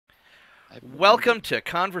I have no idea. Welcome to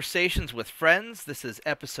Conversations with Friends. This is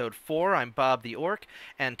episode 4. I'm Bob the Orc,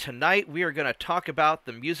 and tonight we are going to talk about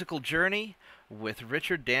the musical journey with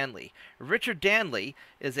Richard Danley. Richard Danley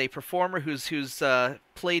is a performer who's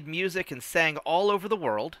played music and sang all over the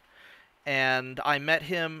world, and I met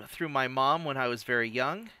him through my mom when I was very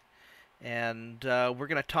young. And we're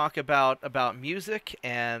going to talk about music,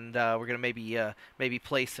 and we're going to maybe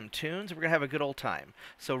play some tunes. We're going to have a good old time.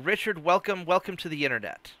 So, Richard, welcome to the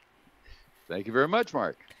internet. Thank you very much,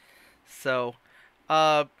 Mark. So,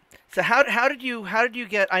 uh, so how did you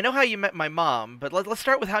get? I know how you met my mom, but let's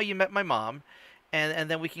start with how you met my mom, and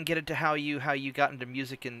then we can get into how you got into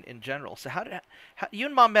music in general. So how you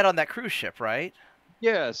and mom met on that cruise ship, right?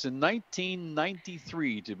 Yes, in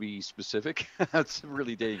 1993 to be specific. That's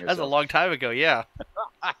really dating That was a ourselves. long time ago. Yeah,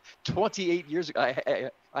 28 years ago.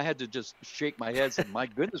 I had to just shake my head and say, my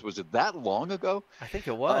goodness, was it that long ago? I think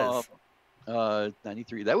it Uh, was.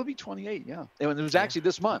 93. That would be 28, yeah. And it was Yeah, actually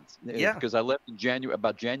this month yeah. because I left in January,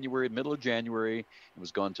 about January, middle of January, and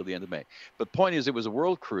was gone till the end of May. But point is, it was a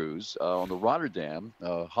world cruise on the Rotterdam,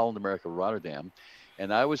 Holland America Rotterdam,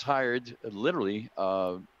 and I was hired literally,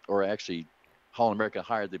 or actually, Holland America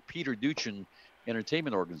hired the Peter Duchin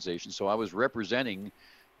Entertainment Organization. So I was representing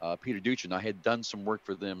Peter Duchin. I had done some work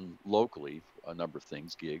for them locally, a number of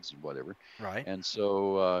things, gigs and whatever. Right. And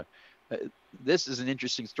so uh, this is an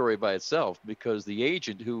interesting story by itself because the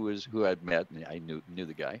agent who I'd met, and I knew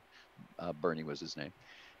the guy, Bernie was his name,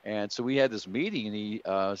 and so we had this meeting, and he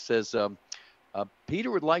says, Peter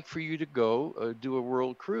would like for you to go do a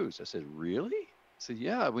world cruise. I said, really? I said,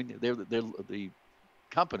 yeah. They're the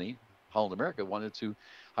company, Holland America, wanted to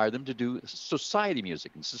hire them to do society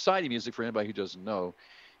music. And society music, for anybody who doesn't know,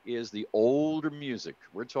 is the older music.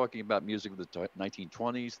 We're talking about music of the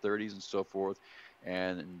 1920s, 30s, and so forth.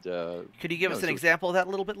 And Could you give us an so example of that a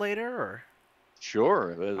little bit later, or?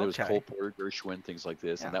 sure, there was Okay. Cole Porter, Gershwin, things like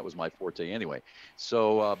this, and Yeah. that was my forte anyway.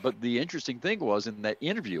 So, but the interesting thing was in that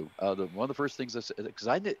interview, one of the first things I said, because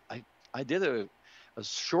I did a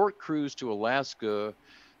short cruise to Alaska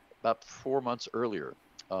about 4 months earlier,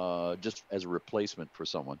 just as a replacement for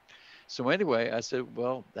someone. So anyway, I said,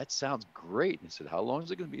 well, that sounds great. And he said, how long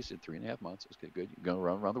is it going to be? He said, 3.5 months. I said, okay, good. You're going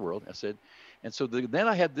around the world. I said, and so then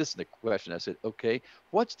I had this in the question. I said, okay,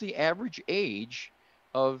 what's the average age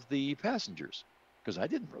of the passengers? Because I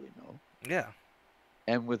didn't really know. Yeah.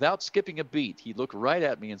 And without skipping a beat, he looked right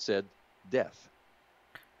at me and said, death.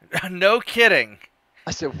 No kidding.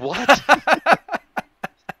 I said, what? I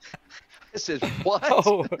said, what?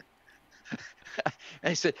 Oh. And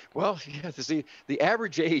he said, well, yeah, see, the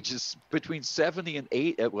average age is between 70 and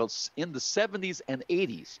 8, well, in the 70s and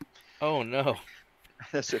 80s. Oh no.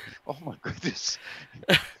 I said, oh my goodness.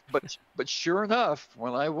 But sure enough,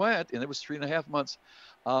 when I went, and it was 3.5 months,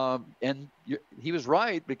 and he was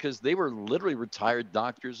right because they were literally retired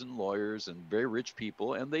doctors and lawyers and very rich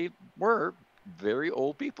people, and they were very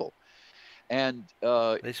old people. And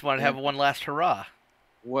They just want to have and one last hurrah.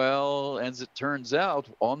 well, as it turns out,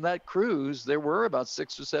 on that cruise, there were about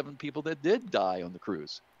 6 or 7 people that did die on the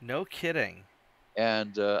cruise. No kidding.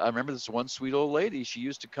 And I remember this one sweet old lady. She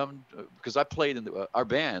used to come because I played in our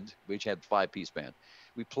band, which had 5-piece band.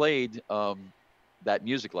 We played that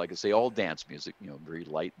music, like I say, all dance music. Very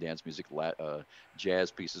light dance music,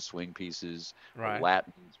 jazz pieces, swing pieces, Right.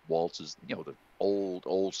 Latins, waltzes. The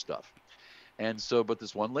old stuff. And so, but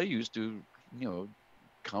this one lady used to,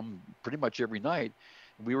 come pretty much every night.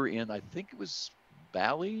 We were in, I think it was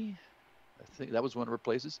Bali. I think that was one of her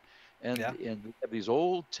places, Yeah. and we have these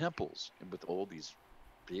old temples and with all these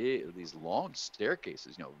big, these long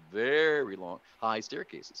staircases, very long, high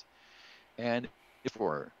staircases, and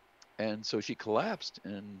for her, and so she collapsed,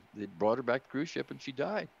 and they brought her back to the cruise ship, and she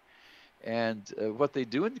died. And what they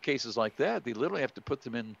do in cases like that, they literally have to put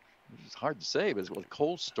them in. It's hard to say, but it's like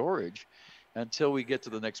cold storage until we get to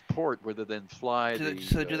the next port, where they then fly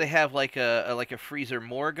So do they have like a freezer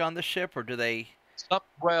morgue on the ship, or do they,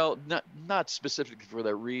 well, not specifically for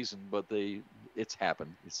that reason, but it's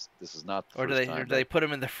happened. This is not the or do first they or time do that they put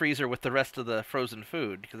them in the freezer with the rest of the frozen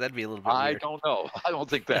food? Because that'd be a little bit I weird. don't know. I don't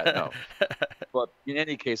think that, no. But in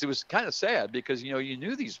any case, it was kind of sad because you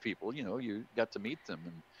knew these people, you got to meet them,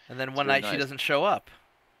 and And then it's one very night she nice. doesn't show up.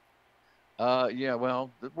 Yeah,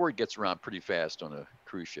 well, the word gets around pretty fast on a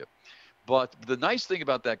cruise ship. But the nice thing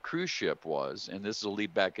about that cruise ship was, and this will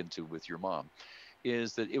lead back into with your mom,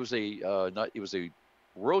 is that it was a not it was a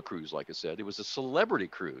world cruise, like I said. It was a celebrity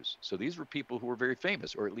cruise. So these were people who were very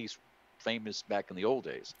famous, or at least famous back in the old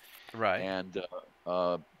days, Right. and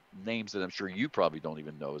names that I'm sure you probably don't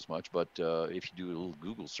even know as much. But if you do a little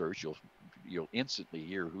Google search, you'll instantly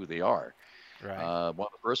hear who they are. Right. One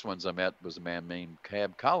of the first ones I met was a man named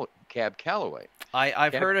Cab Calloway.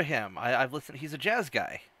 I've Cab, heard of him. I've listened. He's a jazz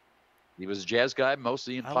guy. he was a jazz guy,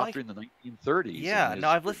 mostly I like. popular in the 1930s, and Yeah. No,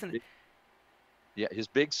 I've listened. his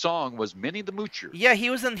big song was Minnie the Moocher. Yeah, he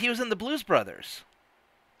was in the Blues Brothers.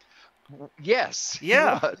 Yes, he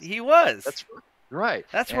Yeah, was. he was. That's right.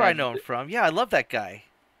 That's where I And know him from. Yeah, I love that guy.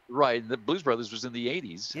 right, the Blues Brothers was in the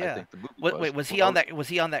 80s, I Yeah. think the movie Wait, was. was he on Well, that? Was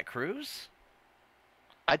he on that cruise?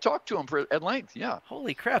 I talked to him at length. Yeah,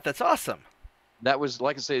 Holy crap, that's awesome. that was,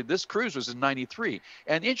 like I say, this cruise was in '93,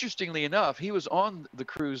 and interestingly enough, he was on the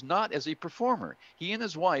cruise not as a performer. He and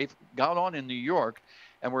his wife got on in New York,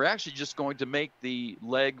 and were actually just going to make the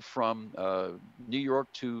leg from New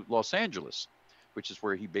York to Los Angeles, which is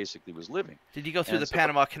where he basically was living. Did you go through And the so,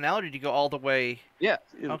 Panama Canal, or did you go all the way? yeah,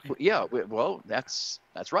 Okay. yeah. Well, that's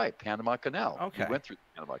right, Panama Canal. Okay. He went through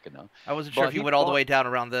the Panama Canal. I wasn't sure But if you he went all the thought, way down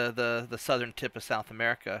around the southern tip of South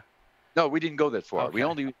America. no, we didn't go that far. We Okay.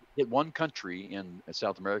 only hit one country in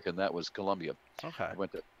South America, and that was Colombia. Okay. We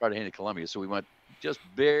went to Cartagena, Colombia, so we went just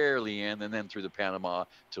barely in, and then through the Panama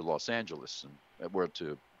to Los Angeles, and we're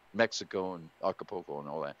to Mexico and Acapulco and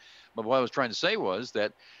all that. But what I was trying to say was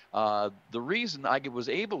that the reason I was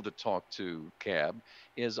able to talk to Cab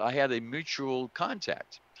is I had a mutual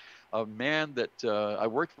contact, a man that I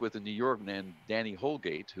worked with in New York named Danny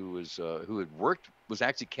Holgate, was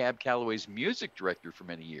actually Cab Calloway's music director for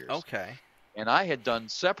many years. Okay. And I had done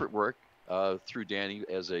separate work through Danny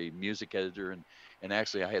as a music editor, and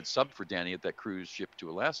actually I had subbed for Danny at that cruise ship to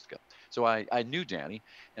Alaska. So I knew Danny,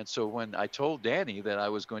 and so when I told Danny that I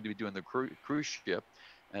was going to be doing the cruise ship,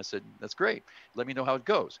 I said, "That's great. Let me know how it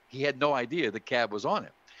goes." He had no idea that Cab was on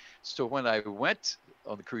it. So when I went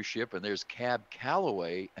on the cruise ship and there's Cab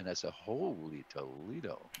Calloway, and I said, "Holy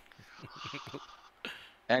Toledo!"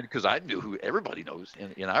 And because I knew who everybody knows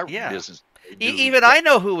in our Yeah. business, they knew Even I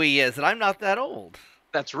know who he is, and I'm not that old.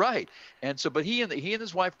 that's right. And so, but he and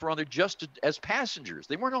his wife were on there just as passengers.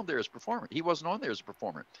 They weren't on there as performers. He wasn't on there as a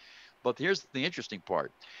performer. But here's the interesting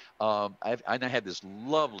part. I had this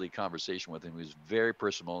lovely conversation with him. He was very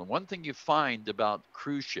personal. And one thing you find about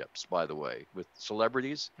cruise ships, by the way, with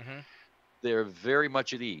celebrities, Hmm. they're very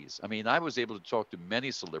much at ease. I mean, I was able to talk to many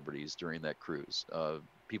celebrities during that cruise,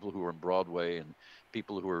 people who were on Broadway and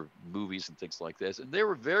people who were movies and things like this. And they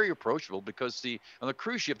were very approachable because, see, on the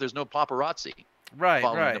cruise ship, there's no paparazzi Right.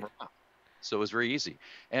 following Right. them around. So it was very easy.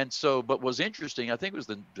 And so, but what was interesting, I think it was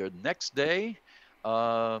the next day,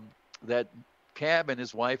 that Cab and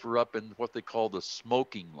his wife were up in what they call the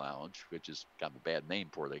smoking lounge, which is kind of a bad name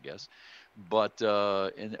for it, I guess. But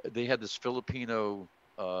and they had this Filipino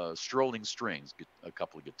strolling strings, a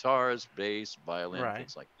couple of guitars, bass, violin, Right.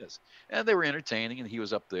 things like this. And they were entertaining, and he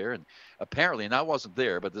was up there. And apparently, and I wasn't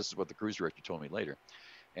there, but this is what the cruise director told me later.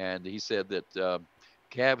 And he said that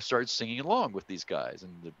Cab started singing along with these guys,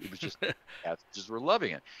 and it was just passengers were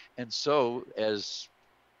loving it. And so, as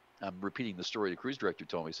I'm repeating the story the cruise director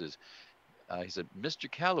told me, he said,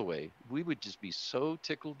 "Mr. Calloway, we would just be so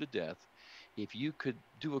tickled to death if you could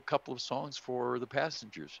do a couple of songs for the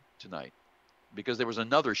passengers tonight," because there was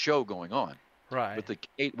another show going on Right.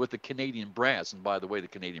 with the Canadian Brass. And by the way, the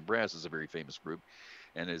Canadian Brass is a very famous group,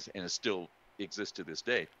 and is still exists to this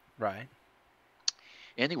day. Right.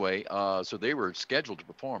 Anyway, so they were scheduled to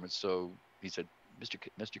perform, and so he said,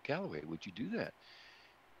 "Mr. Calloway, would you do that?"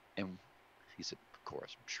 And he said, "Of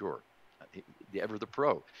course, sure." Ever the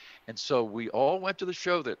pro. And so we all went to the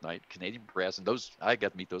show that night, Canadian Brass, and I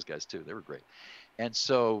got to meet those guys too. They were great. And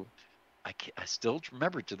so I still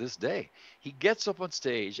remember to this day. He gets up on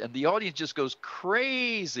stage, and the audience just goes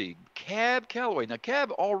crazy. Cab Calloway. Now,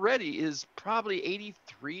 Cab already is probably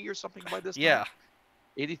 83 or something by this time. Yeah.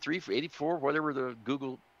 83, 84, whatever the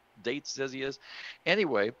Google date says he is.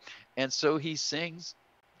 Anyway, and so he sings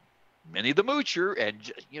Minnie the Moocher,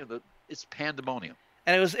 and it's pandemonium.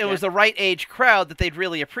 And it was the right age crowd that they'd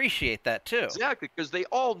really appreciate that too. Exactly, because they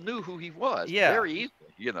all knew who he was. Yeah. Very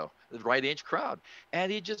easily, the right age crowd,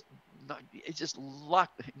 and it just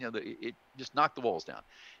locked, it just knocked the walls down.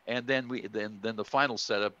 And then then the final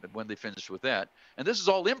setup when they finished with that, and this is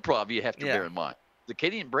all improv. You have to bear in mind the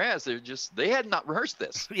Canadian Brass. They had not rehearsed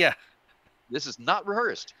this. Yeah. This is not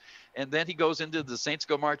rehearsed. And then he goes into the Saints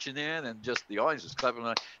Go Marching In, and just the audience is clapping.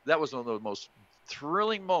 That was one of the most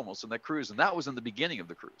thrilling moments in that cruise, and that was in the beginning of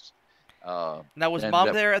the cruise. Now, was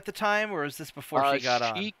Mom there at the time, or is this before she got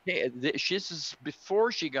on? This is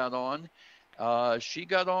before she got on. She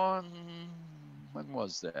got on, when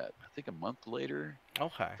was that? I think a month later.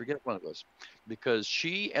 Okay. I forget when it was. Because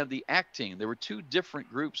she and the acting, there were two different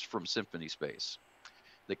groups from Symphony Space.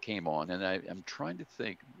 that came on, and I'm trying to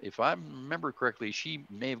think if I remember correctly, she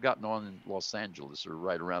may have gotten on in Los Angeles or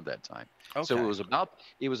right around that time. So Okay.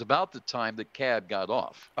 it was about the time that Cab got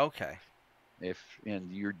off. Okay. If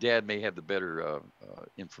and your dad may have the better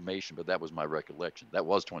information, but that was my recollection. That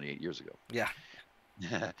was 28 years ago. Yeah.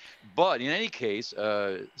 But in any case,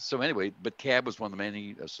 so anyway, but Cab was one of the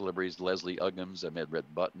many celebrities. Leslie Uggams, I met Red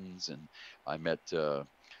Buttons, and I met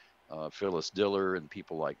Phyllis Diller and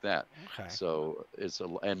people like that. Okay. So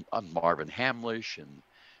and Marvin Hamlish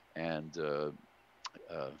and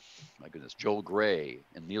my goodness, Joel Gray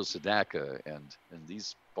and Neil Sedaka and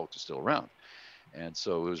these folks are still around. And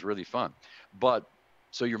so it was really fun. But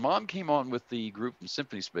so your mom came on with the group from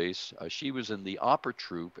Symphony Space. She was in the opera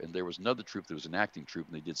troupe, and there was another troupe that was an acting troupe,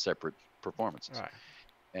 and they did separate performances. Right.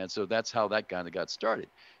 And so that's how that kind of got started.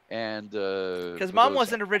 And because Mom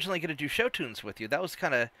wasn't originally going to do show tunes with you. That was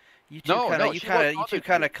kind of you two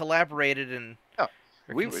kind of collaborated and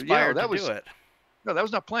were conspired to do it. No, that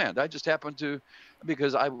was not planned. I just happened to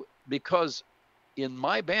because in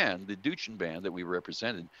my band, the Duchin band that we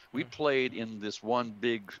represented, we played in this one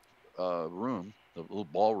big room, the little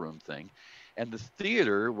ballroom thing, and the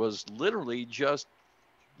theater was literally just,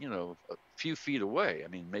 a few feet away. I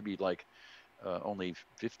mean, maybe like only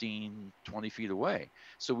 15, 20 feet away.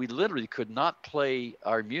 So we literally could not play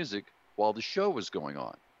our music while the show was going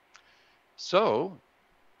on. So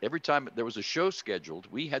every time there was a show scheduled,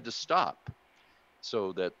 we had to stop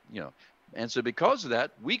so that, and so because of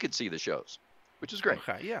that, we could see the shows, which is great.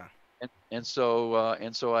 Okay, yeah. And so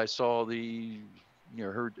I saw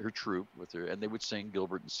her troupe with her, and they would sing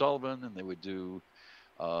Gilbert and Sullivan, and they would do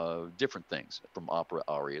different things from opera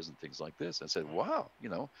arias and things like this. I said, wow,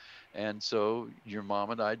 and so your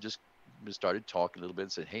mom and I just started talking a little bit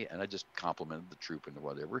and said, hey, and I just complimented the troupe and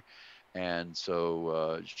whatever. And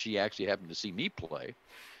so she actually happened to see me play,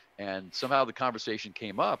 and somehow the conversation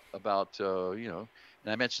came up about, and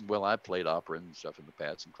I mentioned, well, I played opera and stuff in the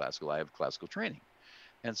past and classical. I have classical training.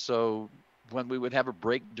 And so when we would have a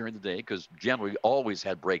break during the day, because generally we always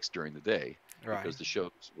had breaks during the day, right, because the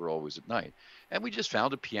shows were always at night. And we just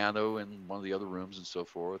found a piano in one of the other rooms and so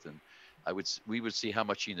forth. And we would see how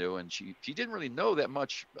much she knew. And she didn't really know that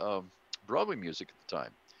much Broadway music at the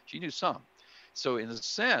time. She knew some. So in a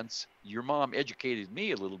sense, your mom educated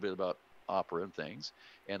me a little bit about opera and things,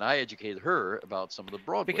 and I educated her about some of the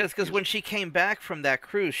Broadway. Because when she came back from that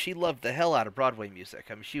cruise, she loved the hell out of Broadway music.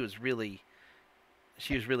 I mean, she was really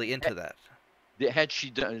into that. Had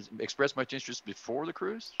she expressed much interest before the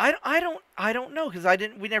cruise? I don't know, because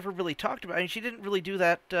we never really talked about it. I mean, she didn't really do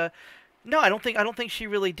that. No, I don't think she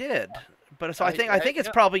really did. But so I think it's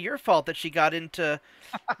probably your fault that she got into,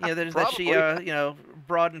 that she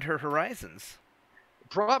broadened her horizons.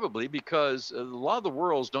 Probably because a lot of the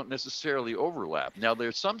worlds don't necessarily overlap. Now,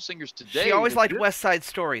 there's some singers today. She always liked West Side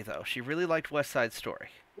Story, though. She really liked West Side Story.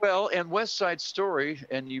 Well, and West Side Story,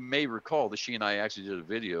 and you may recall that she and I actually did a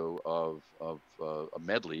video of a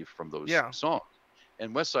medley from those songs.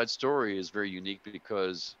 And West Side Story is very unique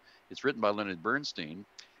because it's written by Leonard Bernstein,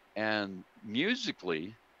 and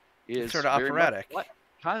musically is sort of operatic,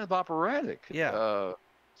 kind of operatic. Yeah.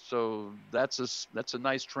 So that's a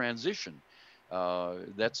nice transition.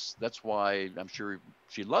 That's why I'm sure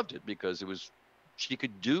she loved it, because she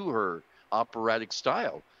could do her operatic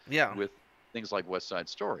style with things like West Side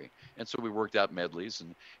Story. And so we worked out medleys,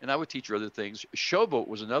 and I would teach her other things. Showboat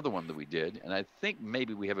was another one that we did, and I think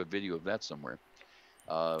maybe we have a video of that somewhere.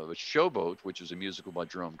 Showboat, which is a musical by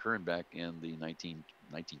Jerome Kern back in the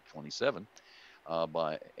 1927,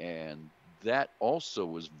 and that also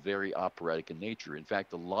was very operatic in nature. In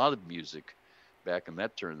fact, a lot of music back in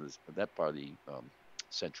that part of the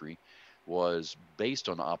century was based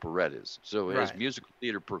on operettas. So as musical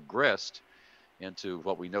theater progressed into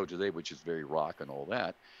what we know today, which is very rock and all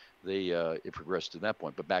that, it progressed to that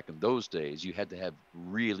point. But back in those days, you had to have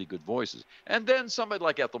really good voices. And then somebody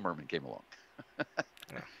like Ethel Merman came along.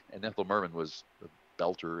 And Ethel Merman was a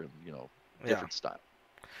belter and, different style.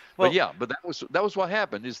 Well, but that was what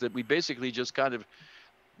happened, is that we basically just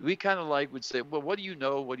we would say, well, what do you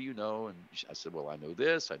know? What do you know? And I said, well, I know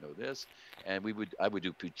this. And I would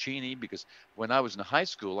do Puccini, because when I was in high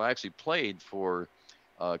school, I actually played for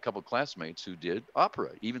a couple of classmates who did opera,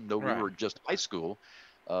 even though we were just high school.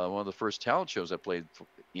 One of the first talent shows I played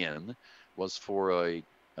in was for a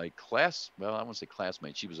class. Well, I won't say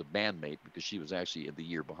classmate. She was a bandmate, because she was actually in the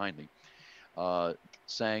year behind me.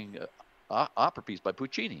 Sang opera piece by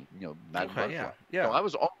Puccini, Madame Butterfly. Yeah. So I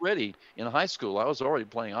was already in high school. I was already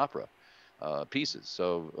playing opera pieces,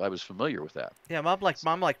 so I was familiar with that. Yeah, Mom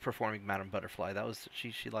liked performing Madame Butterfly. That was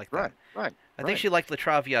she liked that. Right. I think she liked La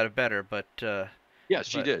Traviata better, but Yeah,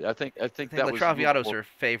 she but did. I think I think that La was a little Traviata's more. her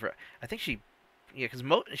favorite. I think yeah, because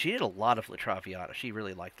she did a lot of La Traviata. She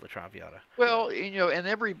really liked La Traviata. Well, and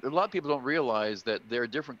a lot of people don't realize that there are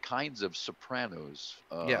different kinds of sopranos,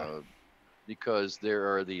 Yeah. because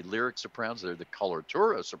there are the lyric sopranos, there are the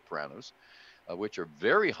coloratura sopranos, which are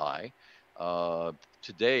very high. Uh,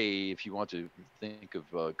 Today, if you want to think of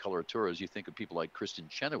coloraturas, you think of people like Kristen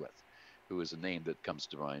Chenoweth, who is a name that comes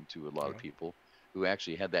to mind to a lot of Yeah. people who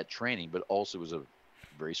actually had that training, but also was a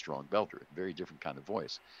very strong belter, very different kind of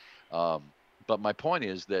voice. Um, but my point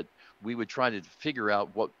is that we would try to figure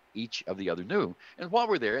out what each of the other knew. And while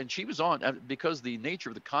we're there, and she was on, because the nature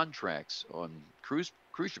of the contracts on cruise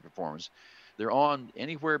ship performers, they're on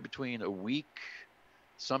anywhere between a week,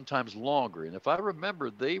 sometimes longer. And if I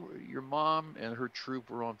remember, your mom and her troupe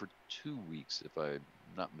were on for 2 weeks, if I'm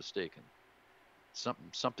not mistaken,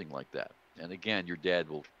 something like that. And again, your dad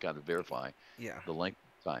will kind of verify Yeah. the length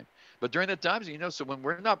of time. But during that time, so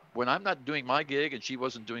when I'm not doing my gig and she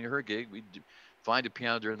wasn't doing her gig, we'd find a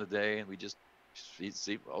piano during the day and we just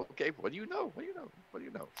see, okay, what do you know? What do you know? What do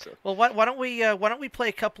you know? So Well, why don't we play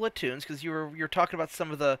a couple of tunes because you're talking about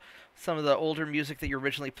some of the older music that you're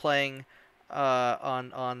originally playing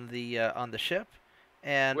on the ship,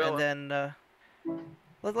 and well, then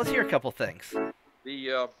let's hear a couple things.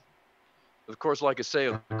 the of course, like I say,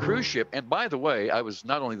 on the cruise ship. And by the way, I was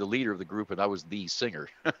not only the leader of the group, and I was the singer.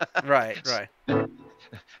 Right, right.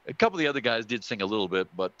 A couple of the other guys did sing a little bit,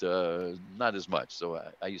 but not as much. So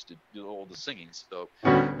I used to do all the singing. So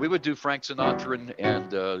we would do Frank Sinatra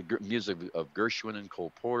and music of Gershwin and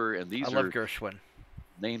Cole Porter, and I these love are Gershwin.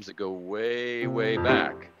 names that go way, way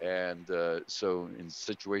back. And so in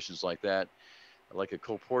situations like that, like a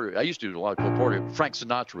Cole Porter, I used to do a lot of Cole Porter. Frank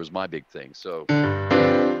Sinatra was my big thing. So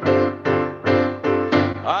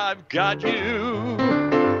I've got you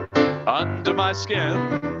under my skin.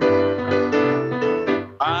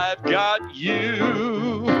 I've got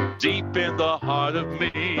you deep in the heart of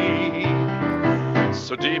me.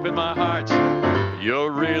 So deep in my heart,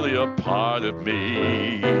 you're really a part of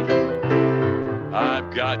me.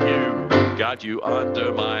 I've got you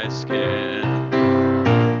under my skin.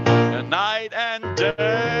 And night and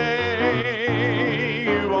day,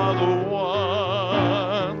 you are the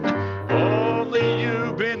one. Only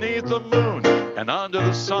you beneath the moon and under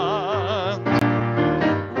the sun.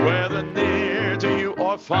 Whether near to you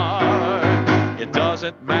or far, it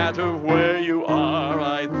doesn't matter where you are,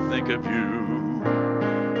 I think of you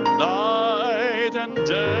night and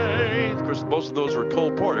day. Of course, most of those were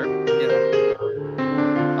Cole Porter. Yeah.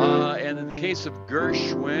 And in the case of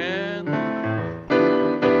Gershwin,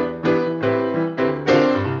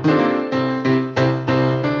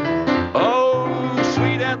 oh,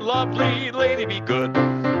 sweet and lovely lady, be good.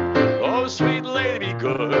 Oh, sweet lady, be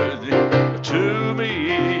good to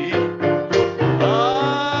me.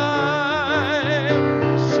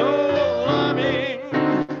 I'm so loving.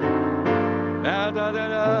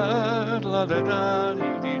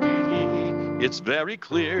 It's very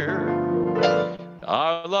clear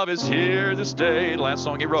our love is here to stay. The last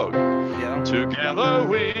song he wrote. Yeah. Together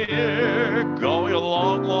we're going a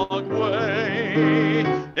long, long way.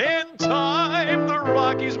 In time the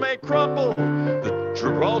Rockies may crumble, the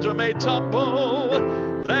Gibraltar may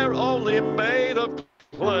tumble. They're only made of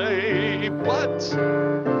clay, but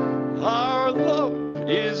our love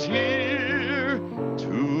is here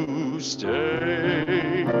to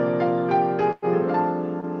stay.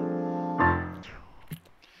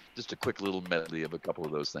 Just a quick little medley of a couple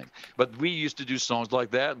of those things. But we used to do songs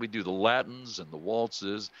like that. We do the Latins and the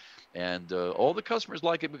waltzes, and all the customers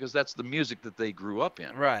like it because that's the music that they grew up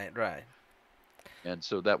in. Right, right. And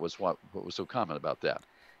so that was what was so common about that.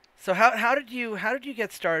 So how did you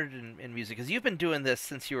get started in music? Because you've been doing this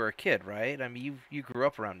since you were a kid, right? I mean, you grew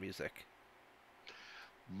up around music.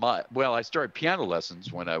 Well, I started piano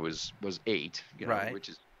lessons when I was 8, Right. which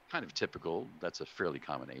is kind of typical. That's a fairly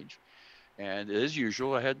common age. And as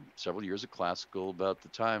usual, I had several years of classical. About the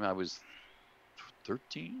time I was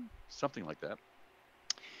 13, something like that.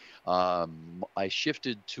 I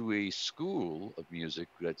shifted to a school of music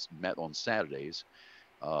that's met on Saturdays.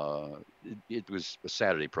 It was a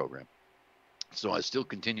Saturday program. So I still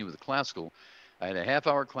continue with the classical. I had a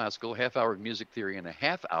half-hour classical, half-hour of music theory, and a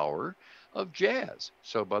half-hour of jazz.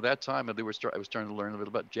 So by that time, I was starting to learn a little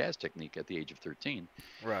about jazz technique at the age of 13,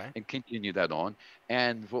 Right. and continue that on.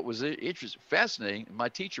 And what was interesting, fascinating, my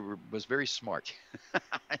teacher was very smart.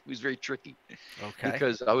 He was very tricky Okay.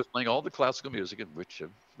 because I was playing all the classical music, which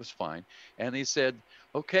was fine. And he said,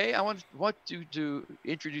 "Okay, I want to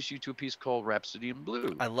introduce you to a piece called Rhapsody in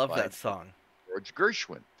Blue I love by that song. George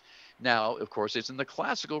Gershwin." Now, of course, it's in the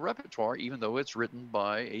classical repertoire, even though it's written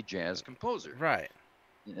by a jazz composer. Right.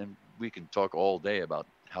 And we can talk all day about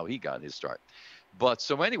how he got his start. But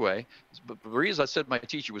so anyway, but the reason I said my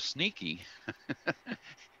teacher was sneaky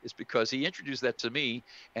is because he introduced that to me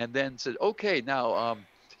and then said, "Okay, now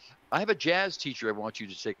I have a jazz teacher I want you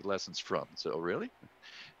to take lessons from." So, "Oh, really?"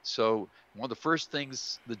 So one of the first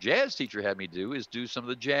things the jazz teacher had me do is do some of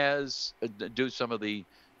the jazz, do some of the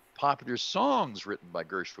popular songs written by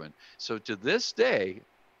Gershwin. So to this day,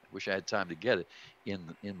 I wish I had time to get it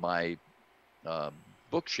in my um,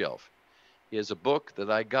 bookshelf is a book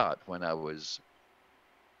that I got when I was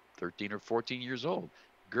 13 or 14 years old.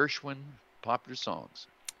 Gershwin popular songs.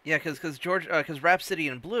 Yeah, because George, because Rhapsody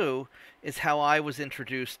in Blue is how I was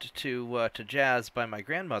introduced to jazz by my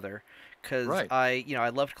grandmother. Because Right. I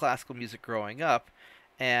loved classical music growing up,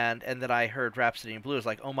 and then I heard Rhapsody in Blue. I was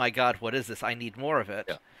like, oh my God, what is this? I need more of it.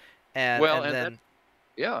 Yeah. And Well, and and then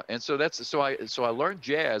yeah, and so I learned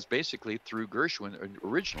jazz basically through Gershwin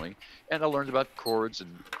originally, and I learned about chords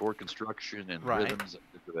and chord construction and right. rhythms and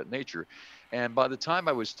things of that nature. And by the time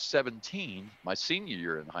I was 17, my senior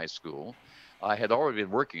year in high school, I had already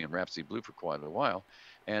been working in Rhapsody Blue for quite a while,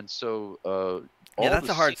 and so Yeah, all that's the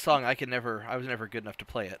a hard se- song. I was never good enough to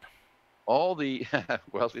play it. all the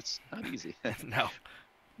well, it's not easy, No.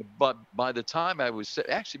 but by the time I was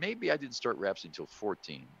actually maybe I didn't start Rhapsody until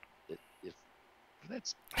 14. If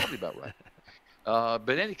that's probably about right. But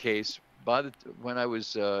in any case, when I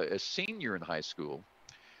was a senior in high school,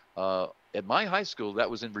 at my high school, that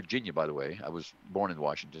was in Virginia, by the way. I was born in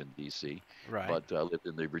Washington, D.C., Right. but lived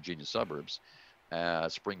in the Virginia suburbs.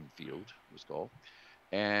 Springfield was called.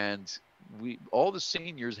 And all the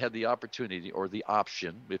seniors had the opportunity or the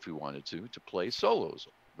option, if we wanted to play solos.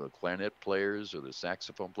 The clarinet players or the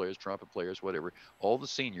saxophone players, trumpet players, whatever. All the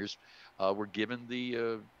seniors were given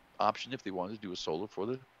the option if they wanted to do a solo for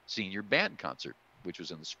the senior band concert, which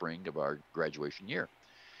was in the spring of our graduation year.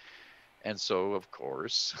 And so, of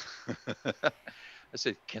course, I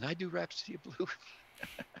said, "Can I do Rhapsody of Blue?"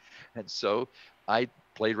 And so I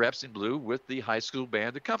played Rhapsody in Blue with the high school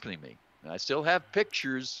band accompanying me. And I still have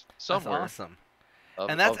pictures That's somewhere awesome.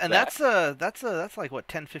 of, And that's of and that. that's like what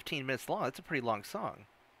 10, 15 minutes long. That's a pretty long song.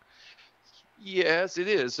 Yes, it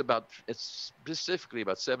is about, it's specifically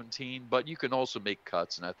about 17, but you can also make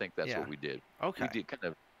cuts. And I think that's Yeah. what we did. We Okay. did kind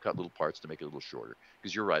of cut little parts to make it a little shorter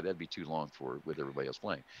because you're right. That'd be too long for with everybody else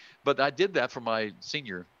playing. But I did that for my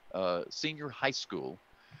senior high school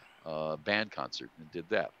band concert and did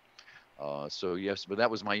that. So yes, but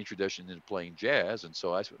that was my introduction into playing jazz, and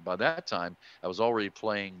so by that time I was already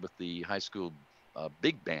playing with the high school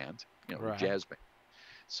big band, the Right. jazz band.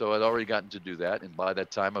 So I'd already gotten to do that, and by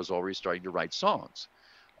that time I was already starting to write songs.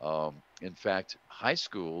 In fact, high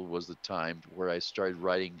school was the time where I started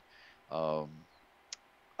writing. Um,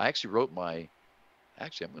 I actually wrote my.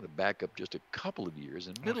 Actually, I'm going to back up just a couple of years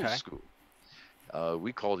in middle Okay. school.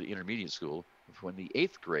 We called it intermediate school. When the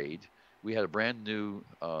eighth grade, we had a brand new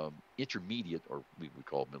intermediate, or we would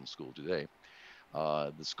call it middle school today.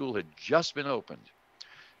 The school had just been opened,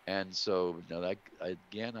 and so now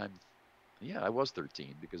again, I was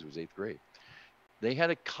 13 because it was eighth grade. They had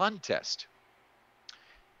a contest,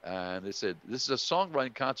 and they said, "This is a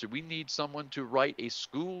songwriting concert. We need someone to write a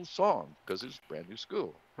school song because it's a brand new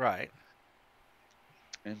school." Right.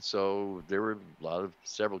 And so there were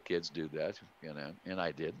several kids do that, and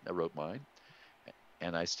I did. I wrote mine,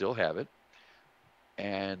 and I still have it.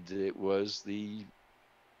 And it was the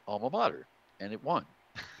alma mater, and it won.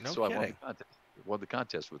 No So I won the kidding. contest. Won the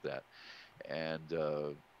contest with that, and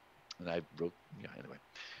I wrote. Yeah, anyway,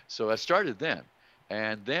 so I started then,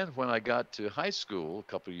 and then when I got to high school a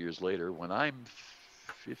couple of years later, when I'm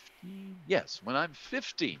 15, yes, when I'm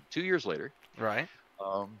 15, 2 years later, Right.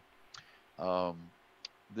 um, um,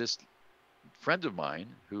 this friend of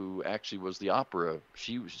mine who actually was the opera.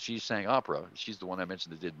 She sang opera. She's the one I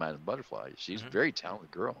mentioned that did Madame Butterfly. She's a Hmm. very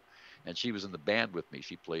talented girl, and she was in the band with me.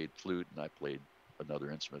 She played flute, and I played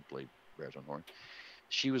another instrument, played baritone horn.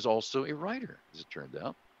 She was also a writer, as it turned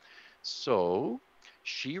out. So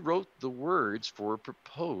she wrote the words for a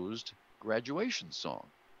proposed graduation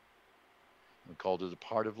song and called it "A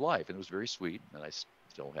Part of Life," and it was very sweet, and I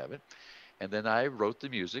still have it. And then I wrote the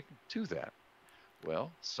music to that.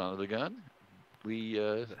 Well, son of the gun, we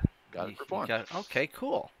got it You performed. got okay.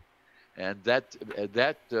 Cool. And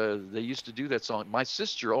they used to do that song. My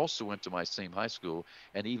sister also went to my same high school,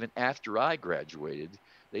 and even after I graduated,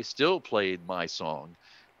 they still played my song,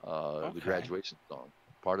 the Okay. graduation song,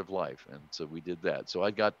 "Part of Life," and so we did that. So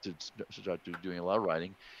I got to start doing a lot of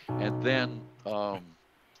writing, and then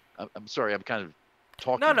I'm sorry, I'm kind of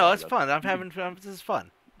No, talking no, now. it's fun. I'm having fun. This is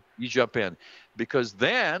fun. You jump in because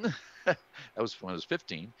then. That was when I was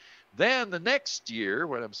 15. Then the next year,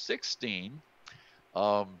 when I'm 16,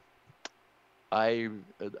 um, I,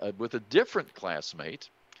 with a different classmate,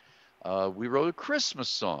 we wrote a Christmas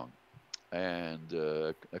song. And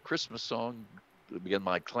a Christmas song, again,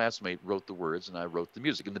 my classmate wrote the words and I wrote the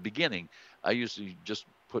music. In the beginning, I usually just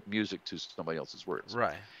put music to somebody else's words.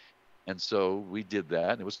 Right. And so we did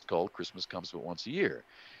that, and it was called Christmas Comes But Once a Year.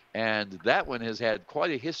 And that one has had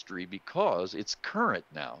quite a history because it's current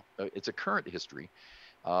now. It's a current history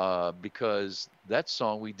because that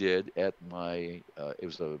song we did at it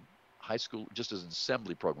was a high school, just as an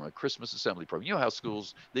assembly program, a Christmas assembly program. You know how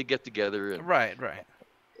schools, they get together Right, right.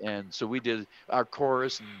 and so we did our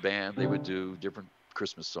chorus and band. They would do different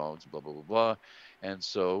Christmas songs, blah blah blah blah. And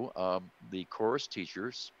so the chorus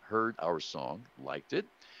teachers heard our song, liked it,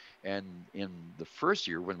 and in the first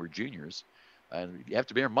year when we're juniors, and you have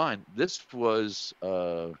to bear in mind this was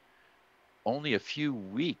only a few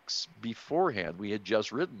weeks beforehand. We had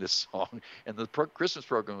just written this song, and the Christmas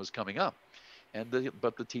program was coming up,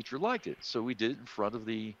 but the teacher liked it, so we did it in front of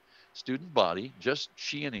the student body, just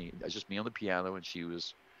she and he, just me on the piano, and she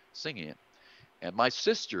was singing it. And my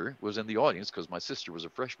sister was in the audience because my sister was a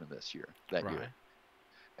freshman that Right. year.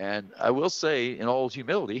 And I will say, in all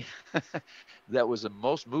humility, that was the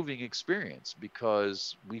most moving experience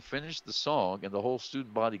because we finished the song and the whole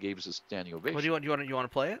student body gave us a standing ovation. What do you want? You want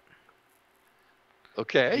to play it?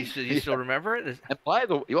 Okay. Do you still remember it? And by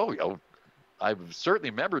the way, I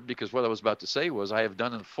certainly remembered because what I was about to say was I have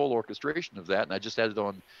done a full orchestration of that, and I just had it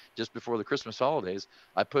on just before the Christmas holidays.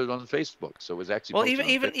 I put it on Facebook, so it was actually Well,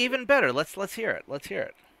 posted even better. Let's hear it. Let's hear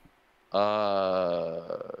it.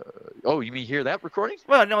 Oh, you mean hear that recording?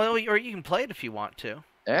 Well, no, or you can play it if you want to.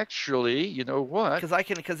 Actually, you know what?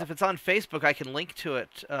 Because if it's on Facebook, I can link to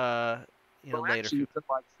it. Later. Actually, it's in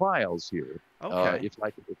my files here. Okay.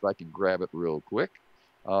 If I can grab it real quick.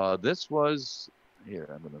 This was here.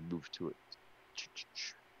 I'm going to move to it.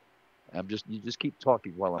 You just keep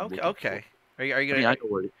talking while I'm looking. Okay. Are you gonna? I know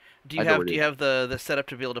where it, do you have the setup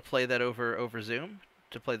to be able to play that over Zoom?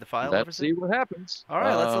 To play the file over Let's Zoom? see what happens. All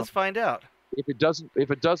right, let's find out. If it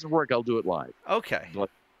doesn't work, I'll do it live. Okay.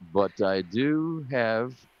 But I do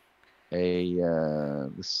have a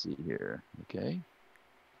let's see here. Okay.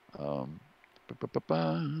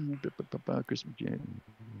 Christmas Jam.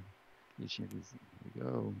 Here we go.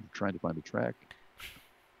 I'm trying to find the track.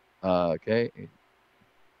 Okay.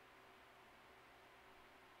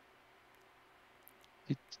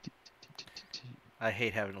 I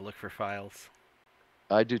hate having to look for files.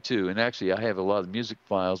 I do too, and actually, I have a lot of music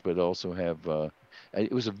files, but I also have.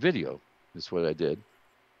 It was a video. That's what I did.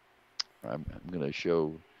 I'm going to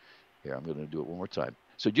show. Here, I'm going to do it one more time.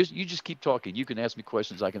 So you just keep talking. You can ask me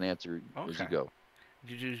questions. I can answer as you go.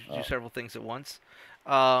 Did you do several things at once?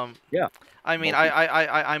 Yeah. I mean,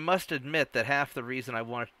 I must admit that half the reason I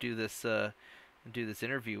wanted to do this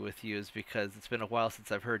interview with you is because it's been a while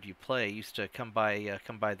since I've heard you play. I used to come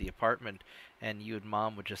by the apartment, and you and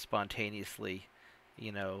Mom would just spontaneously,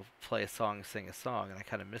 play a song, sing a song, and I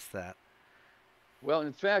kind of miss that. Well,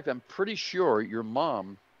 in fact, I'm pretty sure your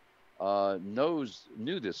mom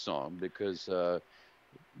knew this song because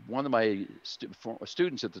one of my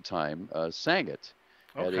students at the time sang it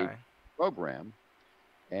at a program,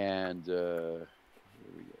 and here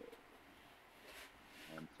we go.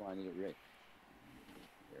 I'm finding it right.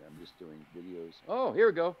 Here, I'm just doing videos. Oh, here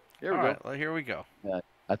we go. Here we go. Well, here we go.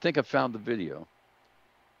 I think I found the video.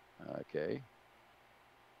 Okay.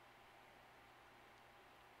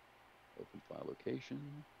 Open file location.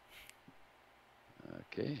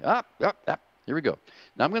 Okay. Here we go.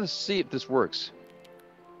 Now I'm going to see if this works.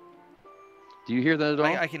 Do you hear that at all?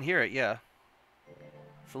 I can hear it, yeah.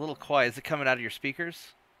 It's a little quiet. Is it coming out of your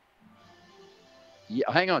speakers?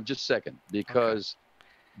 Yeah, hang on just a second, because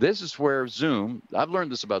this is where Zoom, I've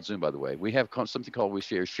learned this about Zoom, by the way. We have something called we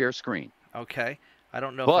share screen. Okay. I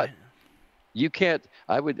don't know but you can't,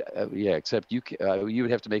 except you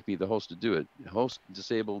would have to make me the host to do it. Host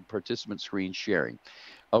disabled participant screen sharing.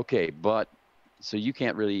 Okay, but so you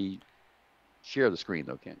can't really share the screen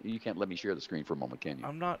though, can you? You can't let me share the screen for a moment, can you?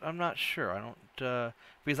 I'm not sure. I don't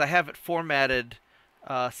because I have it formatted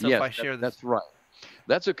so yes, if I share this. That's right.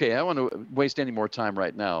 That's okay. I don't want to waste any more time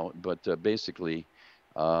right now, but basically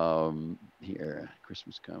here,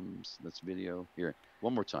 Christmas comes, that's video. Here,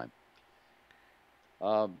 one more time.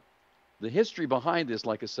 The history behind this,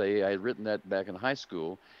 like I say, I had written that back in high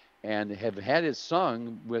school and have had it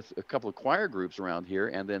sung with a couple of choir groups around here,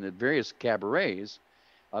 and then at various cabarets.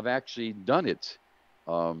 I've actually done it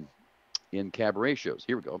in cabaret shows.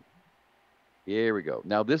 Here we go. Here we go.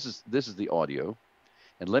 Now this is the audio,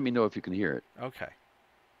 and let me know if you can hear it. Okay.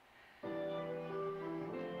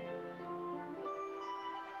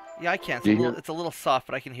 Yeah, I can. Do you hear? It's a little soft,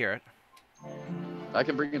 but I can hear it. I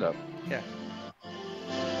can bring it up. Yeah.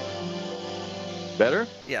 Better?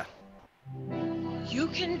 Yeah. You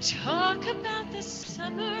can talk about the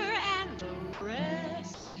summer and the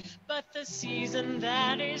rest, but the season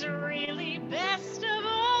that is really best of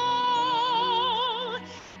all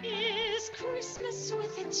is Christmas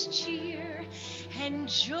with its cheer and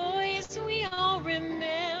joy as we all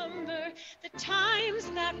remember the times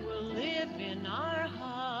that will live in our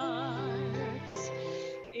hearts.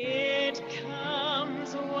 It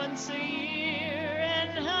comes once a year,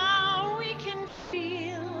 and how we can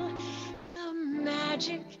feel the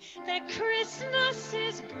magic that Christmas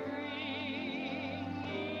is bringing.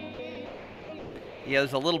 Yeah,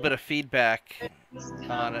 there's a little bit of feedback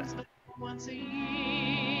on it. Once a year.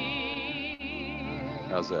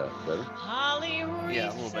 How's that? Better? Holly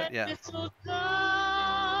Yeah, a little bit, yeah.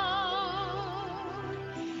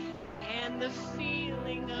 And the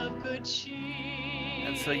feeling of good cheer.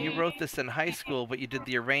 And so you wrote this in high school, but you did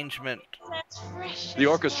the arrangement. The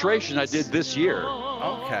orchestration I did this year,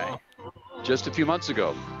 Okay. just a few months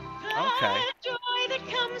ago. Okay. Joy that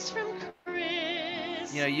comes from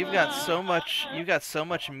Christmas. You know, you've got so much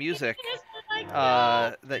music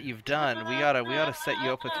that you've done. We oughta set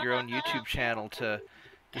you up with your own YouTube channel to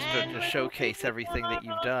showcase everything that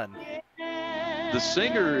you've done. The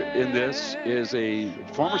singer in this is a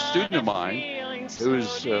former student of mine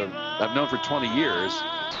who's I've known for 20 years,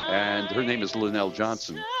 and her name is Linnell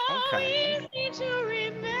Johnson. Okay.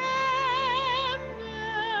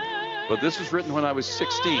 But this was written when I was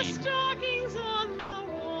 16. You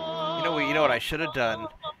know what I should have done.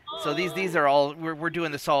 So these are all we're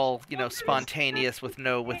doing this all spontaneous with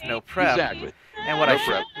no prep. Exactly. And what No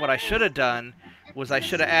prep. I should have done was I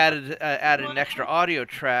should have added an extra audio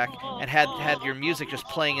track and had your music just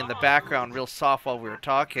playing in the background real soft while we were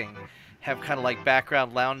talking. Have kind of like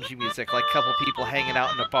background loungy music, like a couple people hanging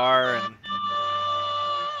out in a bar and.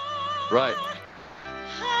 Right.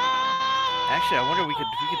 Actually, I wonder if we could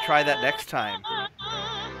try that next time.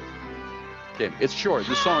 Okay, it's short.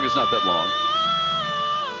 The song is not that long.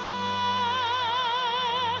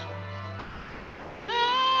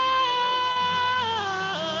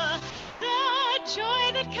 The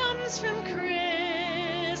joy that comes from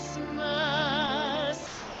Christmas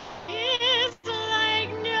is like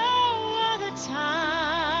no other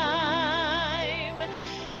time.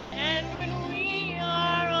 And when we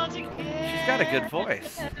are all together. She's got a good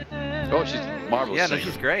voice. Oh, she's marvelous. Yeah, no, singer.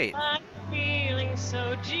 she's great. I'm feeling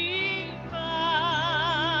so divine,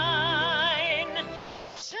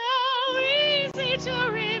 so easy to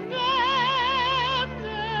remember.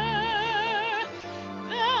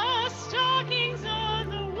 The stockings on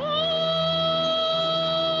the wall,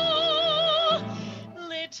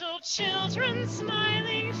 little children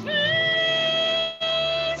smiling faces.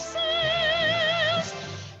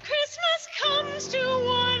 Christmas comes to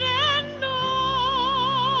one and all.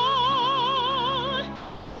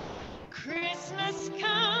 Christmas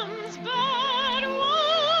comes but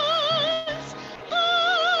once a year.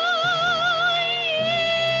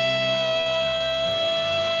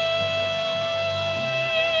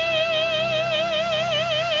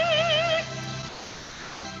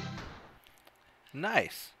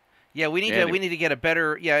 Nice. Yeah, we need Yeah, to get a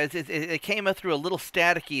better. Yeah, it came up through a little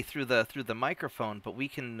staticky through the microphone, but we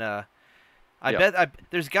can. I Yeah. bet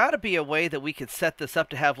there's got to be a way that we could set this up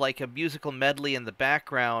to have like a musical medley in the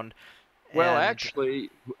background. Well, and- actually,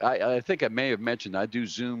 I think I may have mentioned I do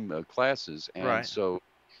Zoom classes, and Right. so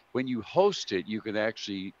when you host it, you can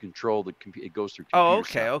actually control the computer. It goes through Oh, computer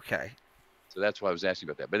okay, sound. okay. So that's why I was asking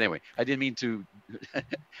about that. But anyway, I didn't mean to.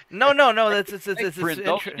 No, that's it's Thanks for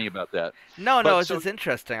indulging me about that. No, But it's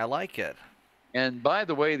interesting. I like it. And by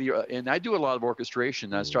the way, and I do a lot of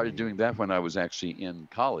orchestration. I started doing that when I was actually in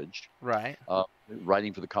college, Right.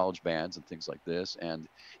 writing for the college bands and things like this. And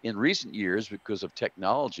in recent years, because of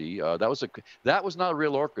technology, that was not a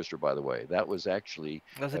real orchestra, by the way. That was actually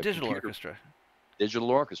That was a a digital computer- orchestra.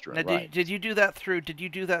 digital orchestra. Now, Right. did you do that through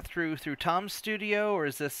Tom's studio, or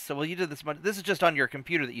is this well you did this this is just on your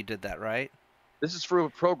computer that you did that, right? This is for a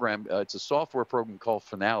program. It's a software program called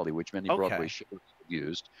Finale, which many Okay. Broadway shows have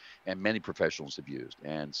used, and many professionals have used.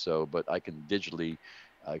 And so, but I can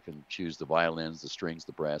choose the violins, the strings,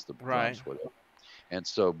 the brass, the Right. drums, whatever. And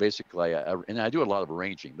so basically, I do a lot of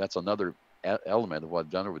arranging. That's another element of what I've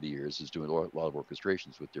done over the years, is doing a lot of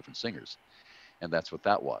orchestrations with different singers, and that's what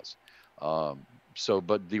that was.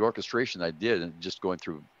 But the orchestration I did, and just going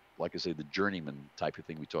through, like I say, the journeyman type of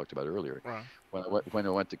thing we talked about earlier. Right. When I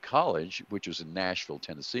went to college, which was in Nashville,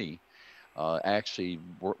 Tennessee, I actually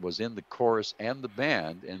was in the chorus and the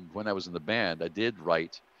band. And when I was in the band, I did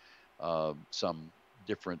write some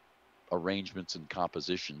different arrangements and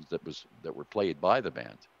compositions that were played by the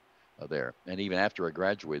band there. And even after I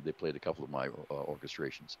graduated, they played a couple of my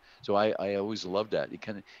orchestrations. So I always loved that. It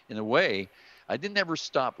kind of, in a way, I didn't ever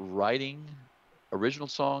stop writing original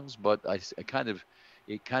songs, but it kind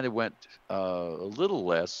of went a little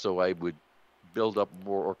less. So I would build up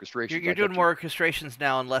more orchestrations. You're doing more orchestrations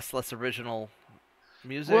now and less original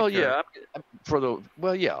music. Well, yeah,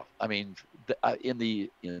 yeah. I mean, in the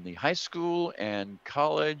high school and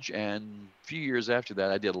college and a few years after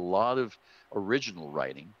that, I did a lot of original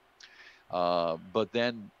writing. But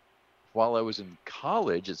then, while I was in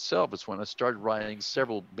college itself, it's when I started writing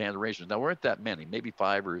several band arrangements. Now, there weren't that many, maybe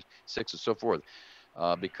 5 or 6 or so forth,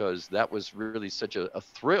 because that was really such a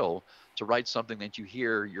thrill to write something that you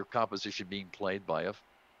hear your composition being played by a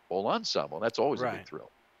whole ensemble. That's always a big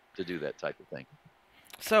thrill to do that type of thing.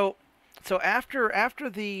 So after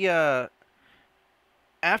the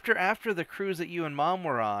cruise that you and Mom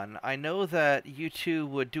were on, I know that you two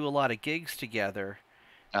would do a lot of gigs together,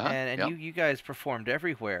 you guys performed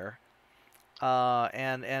everywhere.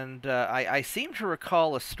 I seem to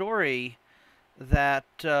recall a story that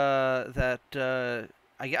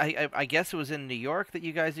I guess it was in New York that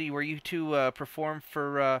you guys where you two performed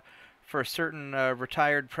for a certain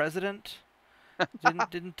retired president.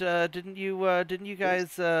 Didn't you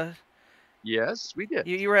guys? Yes, we did.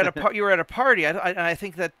 You were at a party. I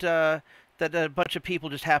think that a bunch of people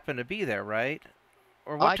just happened to be there, right?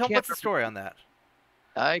 Or what's the story on that?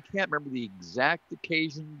 I can't remember the exact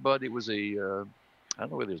occasion, but it was I don't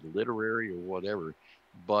know whether it was literary or whatever.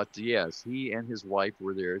 But yes, he and his wife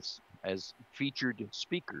were there as featured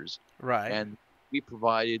speakers. Right. And we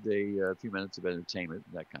provided a few minutes of entertainment,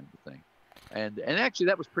 that kind of thing. And actually,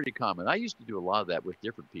 that was pretty common. I used to do a lot of that with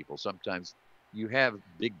different people. Sometimes you have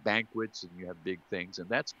big banquets and you have big things, and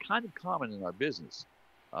that's kind of common in our business.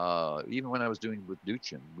 Even when I was doing with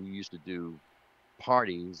Duchin, we used to do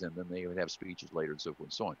parties, and then they would have speeches later and so forth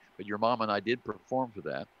and so on. But your mom and I did perform for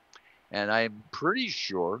that. And I'm pretty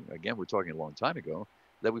sure, again, we're talking a long time ago,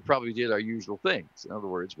 that we probably did our usual things. In other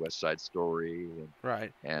words, West Side Story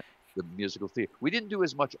and the musical theater. We didn't do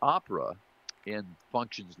as much opera in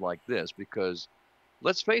functions like this because,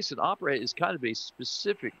 let's face it, opera is kind of a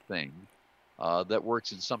specific thing that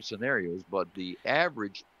works in some scenarios, but the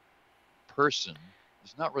average person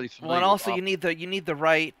is not really familiar. Well, and also with you need the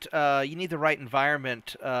right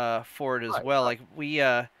environment for it as well. Like we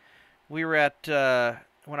were at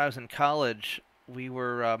when I was in college, we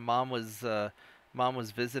were Mom was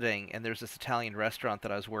visiting, and there's this Italian restaurant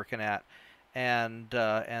that I was working at, and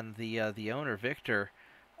the owner, Victor,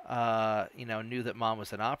 knew that Mom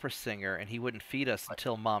was an opera singer, and he wouldn't feed us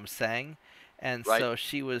until Mom sang, and so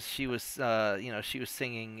she was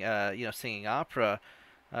singing opera.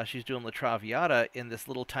 She was doing La Traviata in this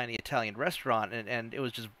little tiny Italian restaurant, and it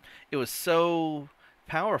was so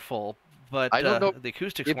powerful, but the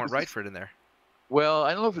acoustics weren't right for it in there. Well,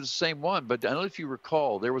 I don't know if it's the same one, but I don't know if you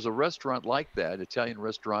recall, there was a restaurant like that, Italian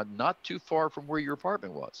restaurant, not too far from where your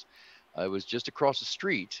apartment was. It was just across the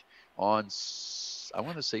street on, I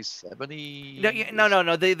want to say 70.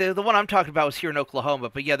 No. The one I'm talking about was here in Oklahoma,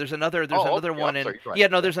 but yeah, there's another one in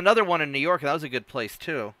there's another one in New York, and that was a good place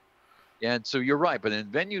too. And so you're right, but in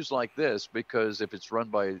venues like this, because if it's run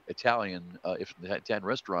by Italian, if it's an Italian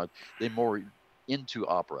restaurant, they're more into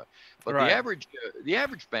opera. But the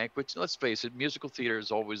average banquet, let's face it, musical theater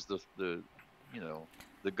is always the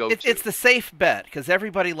go-to. It's the safe bet because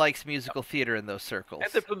everybody likes musical theater in those circles.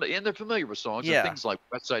 And they're familiar with songs. And things like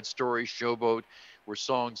West Side Story, Showboat, were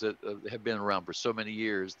songs that have been around for so many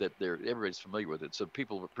years that everybody's familiar with it. So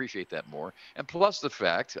people appreciate that more. And plus the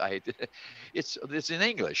fact, it's in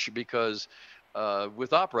English because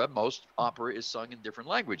with opera, most opera is sung in different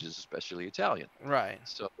languages, especially Italian. Right.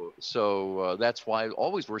 So that's why it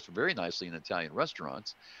always works very nicely in Italian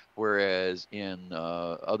restaurants, whereas in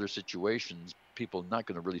other situations, people are not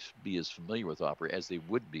going to really be as familiar with opera as they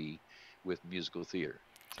would be with musical theater.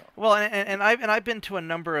 So. Well, and I've been to a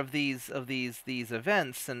number of these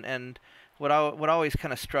events, and what always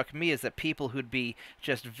kind of struck me is that people who'd be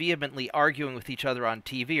just vehemently arguing with each other on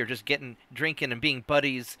TV or just drinking and being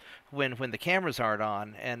buddies when the cameras aren't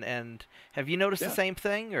on. And have you noticed the same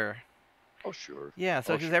thing or? Oh sure. Yeah,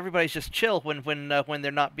 so because everybody's just chill when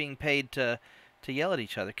they're not being paid to yell at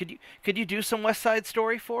each other. Could you do some West Side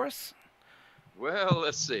Story for us? Well,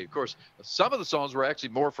 let's see. Of course, some of the songs were actually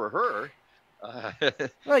more for her.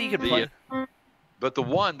 Well, you could play. But the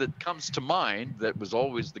one that comes to mind that was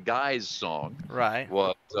always the guy's song,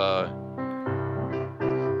 was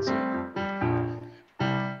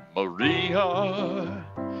Maria.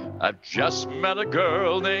 I've just met a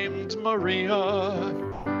girl named Maria,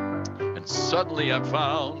 and and suddenly I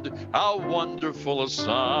found how wonderful a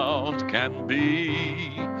sound can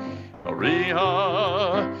be.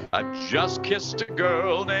 Maria, I've just kissed a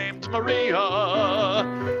girl named Maria,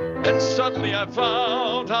 and suddenly I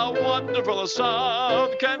found how wonderful a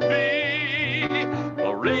sound can be.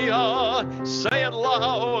 Maria, say it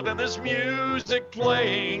loud and there's music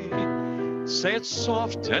playing. Say it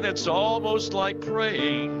soft and it's almost like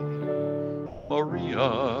praying.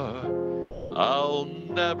 Maria, I'll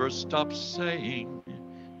never stop saying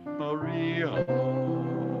Maria.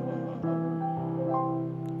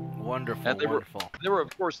 Wonderful, And wonderful. There were,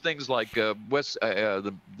 of course, things like the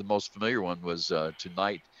most familiar one was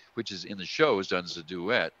Tonight, which is in the show is done as a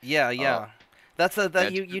duet. Yeah, yeah. That's that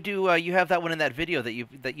and- you have that one in that video that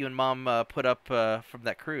you and Mom put up from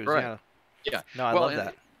that cruise. Right. Yeah. Yeah. No, I Well, love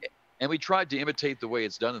that. And we tried to imitate the way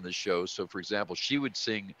it's done in the show. So, for example, she would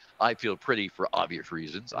sing "I Feel Pretty" for obvious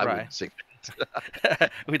reasons. I Right. wouldn't sing.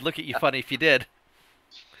 We'd look at you funny if you did.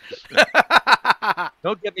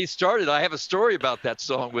 Don't get me started. I have a story about that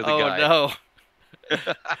song with a Oh guy. no.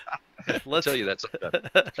 I'll tell you that sometime.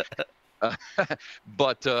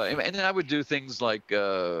 But and then I would do things like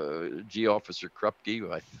G Officer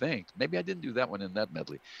Krupke, I think. Maybe I didn't do that one in that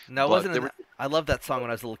medley. No, it But wasn't. there were- I loved that song when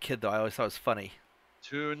I was a little kid, though. I always thought it was funny.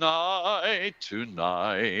 Tonight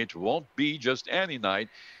won't be just any night,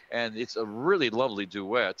 and it's a really lovely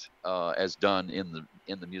duet as done in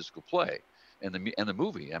the musical play and the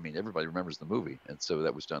movie. I mean, everybody remembers the movie, and so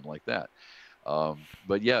that was done like that.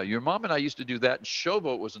 But yeah, your mom and I used to do that. And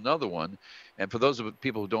Showboat was another one. And for those of the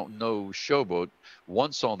people who don't know Showboat,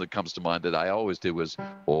 one song that comes to mind that I always did was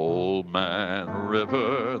 "Old Man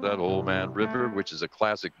River," that "Old Man River," which is a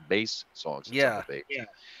classic bass song. Yeah. Yeah.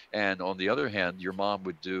 And on the other hand, your mom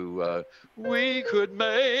would do "We Could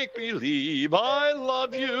Make Believe I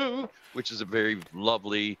Love You," which is a very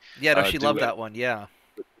lovely. Yeah, no, she loved duet that one. Yeah.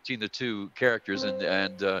 between the two characters,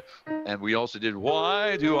 and we also did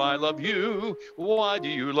 "Why Do I Love You? Why Do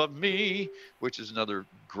You Love Me?" which is another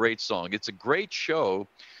great song. It's a great show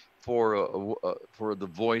for the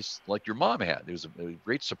voice like your mom had. There was a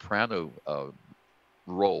great soprano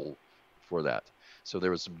role for that. So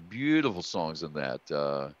there were some beautiful songs in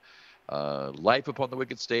that. Life Upon the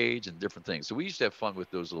Wicked Stage and different things. So we used to have fun with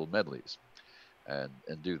those little medleys and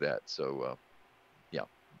do that. So yeah.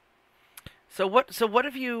 So what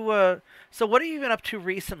have you been up to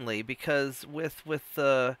recently? Because with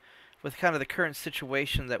kind of the current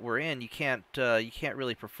situation that we're in, you can't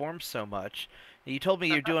really perform so much. You told me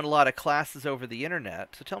you're doing a lot of classes over the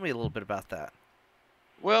internet. So tell me a little bit about that.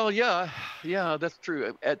 Well, yeah, that's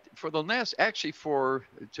true.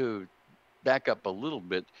 To back up a little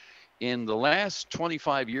bit, in the last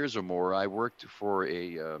 25 years or more, I worked for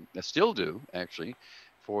I still do actually,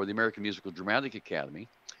 for the American Musical Dramatic Academy,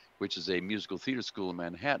 which is a musical theater school in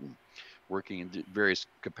Manhattan, working in various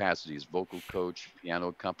capacities: vocal coach, piano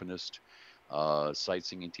accompanist, sight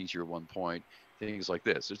singing teacher at one point, things like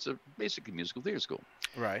this. It's basically musical theater school.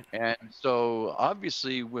 Right. And so,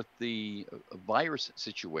 obviously, with the virus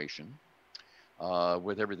situation,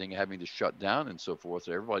 with everything having to shut down and so forth,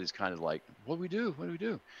 so everybody's kind of like, what do we do? What do we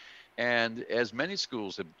do? And as many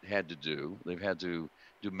schools have had to do, they've had to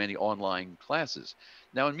do many online classes.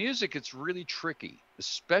 Now, in music, it's really tricky,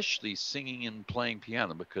 especially singing and playing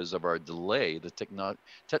piano, because of our delay, the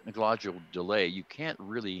technological delay. You can't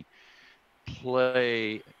really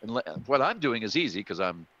play. What I'm doing is easy because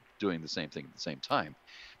I'm doing the same thing at the same time.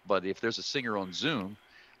 But if there's a singer on Zoom,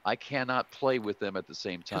 I cannot play with them at the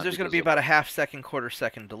same time. Because there's going to be about a half-second,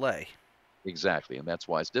 quarter-second delay. Exactly, and that's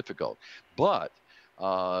why it's difficult. But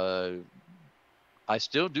I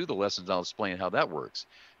still do the lessons. I'll explain how that works.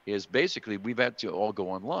 Is basically we've had to all go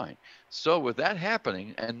online. So with that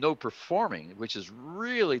happening and no performing, which has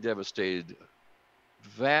really devastated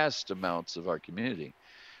vast amounts of our community,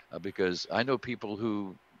 because I know people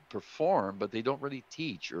who perform, but they don't really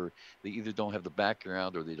teach, or they either don't have the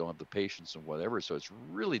background or they don't have the patience and whatever. So it's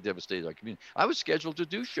really devastated our community. I was scheduled to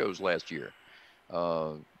do shows last year,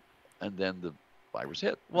 and then the virus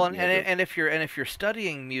hit. Well, and if you're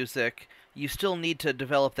studying music, you still need to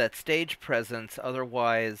develop that stage presence.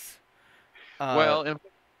 Otherwise,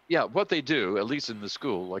 what they do, at least in the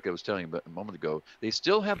school, like I was telling you a moment ago, they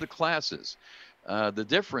still have the classes. The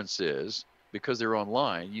difference is because they're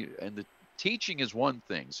online, and the teaching is one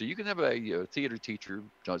thing. So you can have a theater teacher,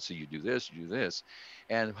 so you do this,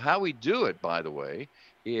 and how we do it, by the way,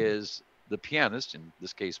 is the pianist, in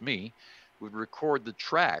this case me, would record the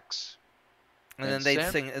tracks. And then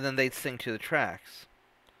they'd sing to the tracks.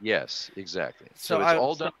 Yes, exactly. So it's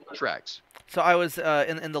all done with tracks. So I was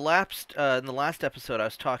in the last episode, I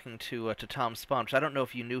was talking to Tom Spunch. I don't know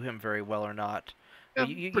if you knew him very well or not, Well,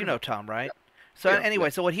 Yeah, you pretty know much. Tom, right? Yeah, So yeah, yeah. anyway,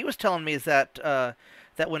 so what he was telling me is that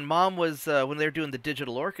that when Mom was when they were doing the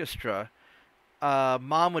digital orchestra,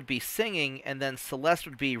 Mom would be singing, and then Celeste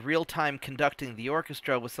would be real-time conducting the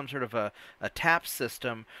orchestra with some sort of a tap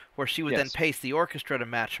system, where she would then Yes. pace the orchestra to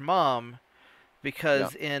match Mom, Yeah.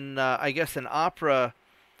 because in I guess in opera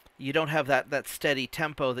you don't have that steady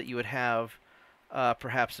tempo that you would have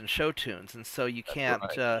perhaps in show tunes, and That's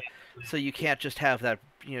right. so you can't just have that,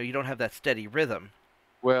 you don't have that steady rhythm.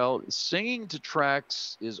 Well, singing to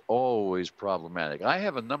tracks is always problematic. I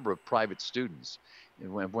have a number of private students.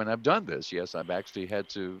 And when I've done this, yes, I've actually had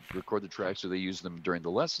to record the tracks so they use them during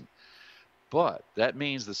the lesson. But that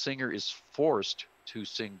means the singer is forced to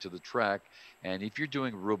sing to the track. And if you're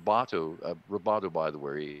doing rubato, rubato, by the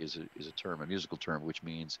way, is a term, a musical term, which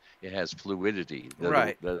means it has fluidity.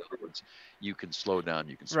 Right. In other words, you can slow down,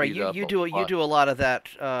 you can Right. speed up a You lot. do a lot of that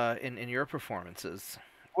in your performances.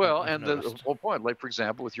 Well, I've and the noticed. whole point, like for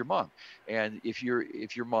example, with your mom, and if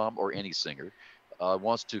your mom or any singer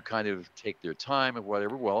wants to kind of take their time and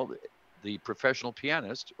whatever, well, the professional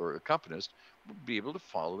pianist or accompanist will be able to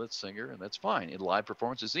follow that singer, and that's fine. In live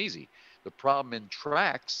performance, it's easy. The problem in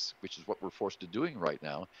tracks, which is what we're forced to doing right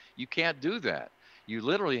now, you can't do that. You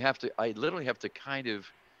literally have to. I literally have to kind of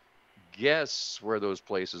guess where those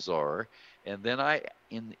places are, and then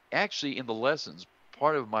in actually in the lessons,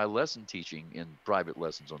 part of my lesson teaching in private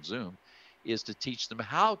lessons on Zoom is to teach them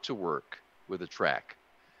how to work with a track.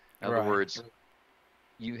 In other Right. words,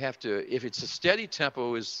 you have to, if it's a steady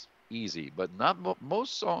tempo, is easy, but not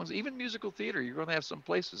most songs, even musical theater, you're going to have some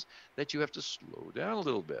places that you have to slow down a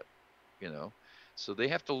little bit, you know. So they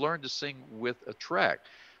have to learn to sing with a track.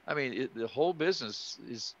 I mean, the whole business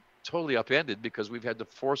is totally upended because we've had to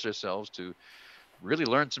force ourselves to really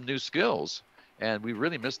learn some new skills, and we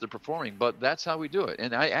really miss the performing. But that's how we do it,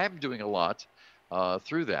 and I am doing a lot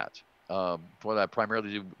through that. What I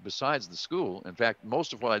primarily do besides the school, in fact,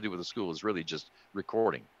 most of what I do with the school is really just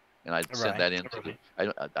recording, and I send Right. that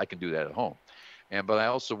in. I can do that at home, but I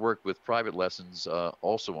also work with private lessons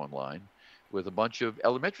also online with a bunch of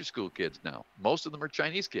elementary school kids now. Most of them are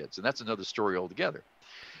Chinese kids, and that's another story altogether.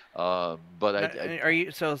 But Now, are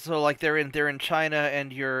you like they're in China,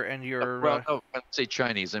 and you're well, no, when I say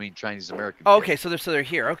Chinese, I mean Chinese American oh, okay, kids. so they're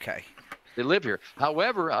here. Okay. They live here.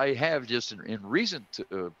 However, I have just in recent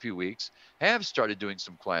few weeks have started doing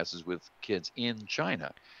some classes with kids in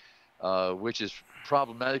China, which is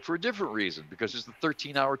problematic for a different reason because it's the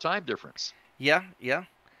 13-hour time difference. Yeah, yeah.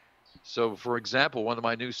 So, for example, one of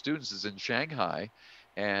my new students is in Shanghai,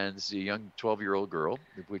 and it's a young 12-year-old girl,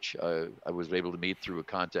 which I was able to meet through a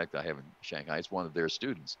contact I have in Shanghai. It's one of their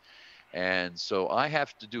students. And so I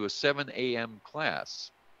have to do a 7 a.m.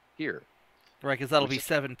 class here, Right, because that'll which be is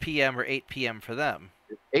 7 p.m. or 8 p.m. for them.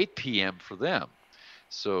 8 p.m. for them.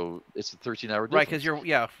 So it's a 13-hour Right, because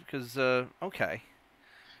difference. okay.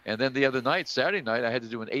 And then the other night, Saturday night, I had to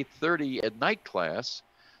do an 8:30 at night class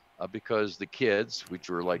because the kids,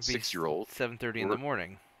 which were like It'd be 6-year-olds, 7:30 in the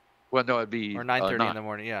morning well, no, it'd be or 9:30 in 9 the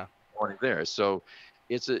morning. Yeah. morning there. So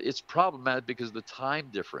it's problematic because of the time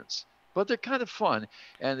difference. But they're kind of fun,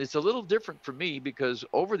 and it's a little different for me because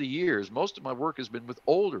over the years, most of my work has been with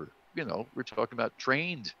older. We're talking about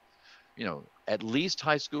trained, at least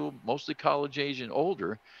high school, mostly college age and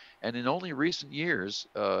older. And in only recent years,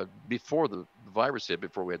 before the virus hit,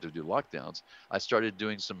 before we had to do lockdowns, I started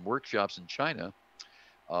doing some workshops in China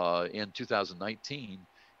in 2019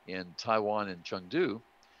 in Taiwan and Chengdu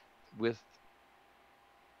with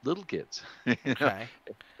little kids, Okay.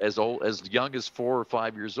 as young as 4 or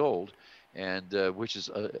 5 years old, and which is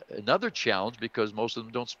another challenge because most of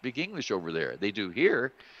them don't speak English over there. They do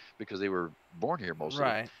here because they were born here, most of them.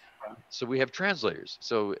 Right. So we have translators.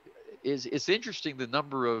 So it's interesting the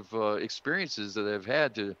number of experiences that I've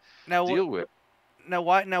had to Now, deal with.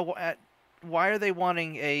 why are they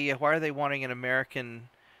wanting an American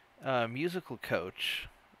musical coach?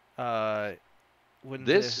 Wouldn't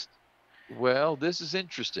This Well, this is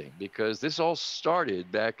interesting because this all started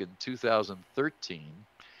back in 2013,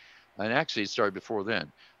 and actually it started before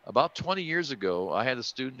then. About 20 years ago, I had a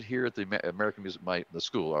student here at the American Music, the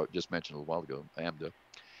school I just mentioned a while ago, AMDA,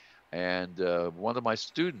 and one of my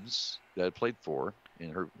students that I played for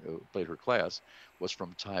played her class was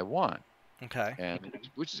from Taiwan, okay. and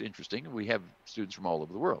which is interesting. We have students from all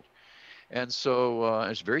over the world, and so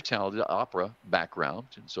it's very talented, opera background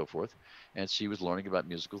and so forth, and she was learning about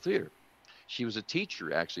musical theater. She was a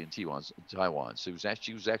teacher actually in Taiwan. So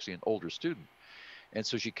she was actually an older student. And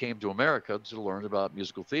so she came to America to learn about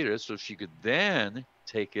musical theater so she could then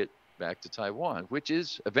take it back to Taiwan, which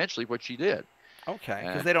is eventually what she did. Okay,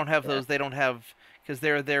 because And they don't have those. They don't have Because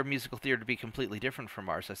their musical theater to be completely different from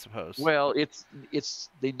ours, I suppose. Well, it's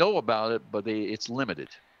they know about it, but it's limited.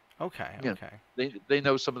 Okay, You know, okay. they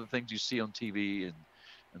know some of the things you see on TV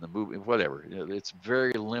and the movie, whatever. You know, it's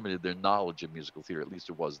very limited, their knowledge of musical theater. At least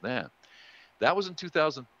it was then. That was in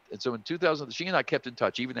 2000. And so in 2000, she and I kept in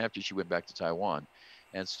touch even after she went back to Taiwan.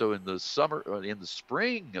 And so in the summer, or in the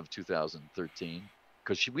spring of 2013,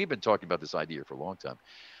 because we've been talking about this idea for a long time,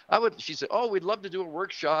 she said, oh, we'd love to do a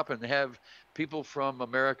workshop and have people from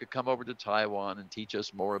America come over to Taiwan and teach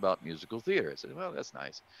us more about musical theater. I said, well, that's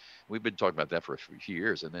nice. We've been talking about that for a few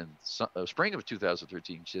years. And then spring of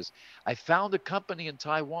 2013, she says, I found a company in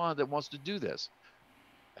Taiwan that wants to do this.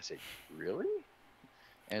 I said, really?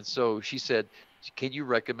 And so she said, can you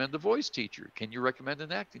recommend a voice teacher? Can you recommend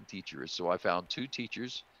an acting teacher? So I found 2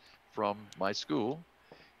 teachers from my school,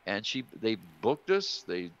 and they booked us.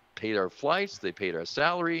 They paid our flights, they paid our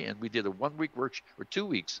salary, and we did a 1-week workshop or 2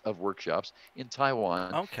 weeks of workshops in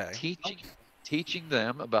Taiwan, Okay. teaching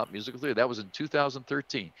them about musical theater. That was in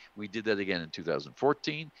 2013. We did that again in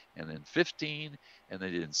 2014, and then 15, and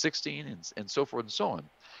they did in 16, and so forth and so on,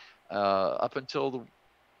 up until the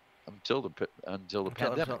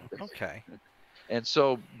pandemic. Okay. And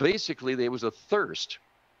so basically there was a thirst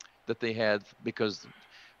that they had, because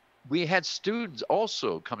we had students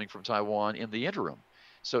also coming from Taiwan in the interim.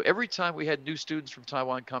 So every time we had new students from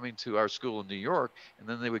Taiwan coming to our school in New York, and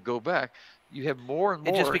then they would go back, you have more and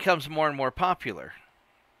more. It just becomes more and more popular.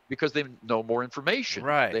 Because they know more information.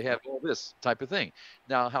 Right. They have all this type of thing.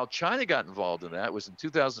 Now, how China got involved in that was in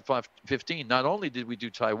 2015. Not only did we do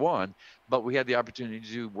Taiwan, but we had the opportunity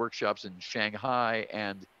to do workshops in Shanghai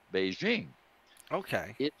and Beijing.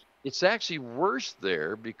 Okay. It's actually worse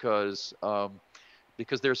there because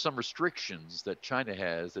there are some restrictions that China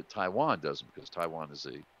has that Taiwan doesn't, because Taiwan is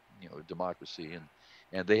a democracy,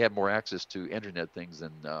 and they have more access to internet things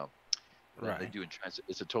than they do in China.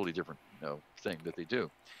 It's a totally different thing that they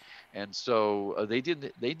do. And so they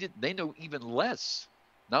know even less.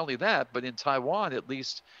 Not only that, but in Taiwan, at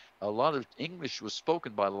least, a lot of English was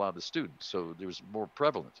spoken by a lot of the students, so there was more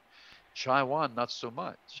prevalent. Taiwan, not so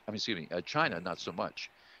much. China, not so much.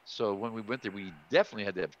 So when we went there, we definitely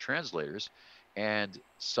had to have translators, and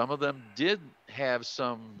some of them did have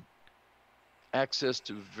some access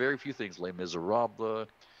to very few things, Les Miserables,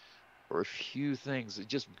 or a few things,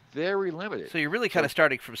 just very limited. So you're really kind of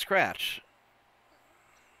starting from scratch.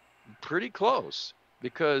 Pretty close,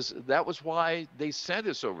 because that was why they sent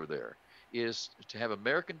us over there, is to have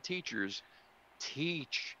American teachers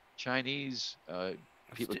teach Chinese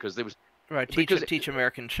people, because there was teach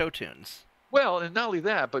American show tunes. Well, and not only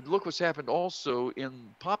that, but look what's happened also in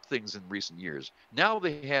pop things in recent years. Now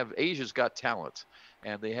they have Asia's Got Talent,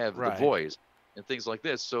 and they have The Voice and things like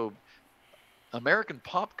this. So American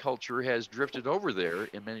pop culture has drifted over there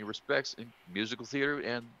in many respects, in musical theater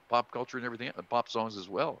and pop culture and everything, and pop songs as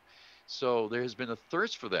well. So there has been a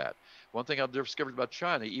thirst for that. One thing I've discovered about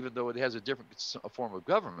China, even though it has a different form of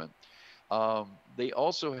government, they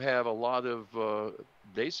also have a lot of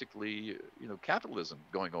basically, capitalism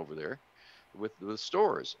going over there with the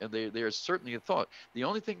stores, and there's certainly a thought. The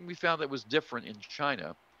only thing we found that was different in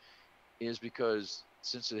China is because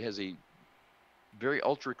since it has a very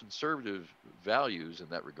ultra conservative values in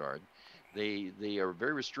that regard, they are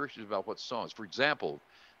very restrictive about what songs. For example,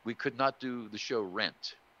 we could not do the show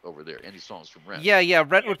Rent over there, any songs from Rent. Yeah,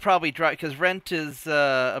 Rent would probably drive, because Rent is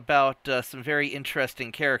about some very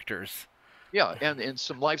interesting characters. Yeah, and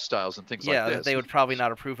some lifestyles and things like this. Yeah, they would probably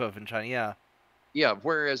not approve of in China, yeah. Yeah,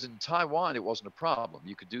 whereas in Taiwan, it wasn't a problem.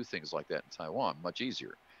 You could do things like that in Taiwan much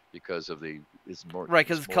easier because of it's more... Right,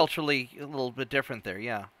 because it's culturally a little bit different there,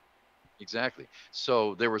 yeah. Exactly.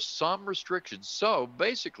 So there were some restrictions. So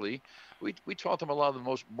basically, we taught them a lot of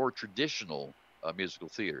the more traditional musical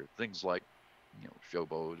theater, things like,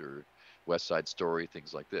 Showboat or West Side Story,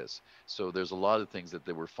 things like this. So there's a lot of things that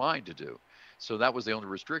they were fine to do. So that was the only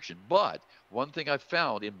restriction. But one thing I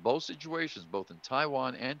found in both situations, both in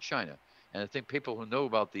Taiwan and China, and I think people who know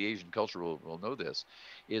about the Asian culture will know this,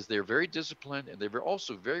 is they're very disciplined, and they're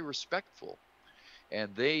also very respectful.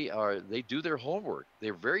 And they do their homework.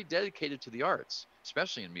 They're very dedicated to the arts,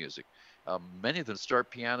 especially in music. Many of them start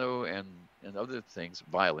piano and other things,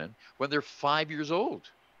 violin, when they're 5 years old.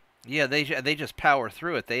 Yeah, they just power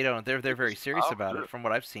through it. They're very serious about it, from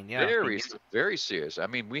what I've seen. Yeah, very serious. I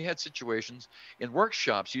mean, we had situations in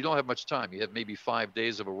workshops. You don't have much time. You have maybe 5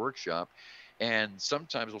 days of a workshop, and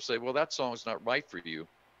sometimes we'll say, well, that song's not right for you.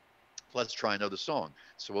 Let's try another song.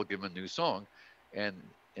 So we'll give them a new song, and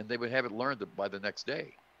they would have it learned by the next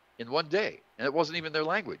day, in 1 day, and it wasn't even their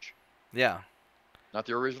language. Yeah, not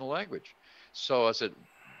their original language. So I said,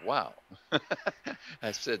 wow.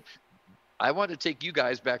 I said, I want to take you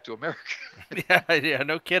guys back to America Yeah, yeah,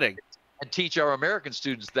 no kidding. and teach our American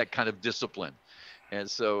students that kind of discipline. And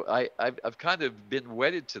so I've kind of been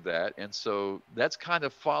wedded to that. And so that's kind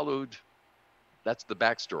of followed, that's the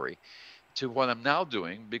backstory to what I'm now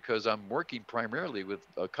doing, because I'm working primarily with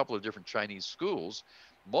a couple of different Chinese schools.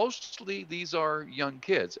 Mostly these are young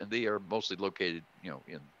kids, and they are mostly located, in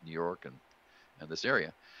New York and this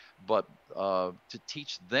area. But to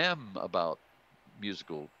teach them about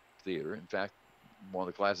musical theater, in fact, one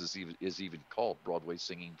of the classes is even called Broadway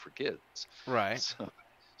Singing for Kids. Right.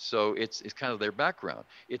 So it's kind of their background.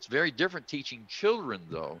 It's very different teaching children,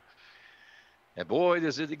 though. And boy,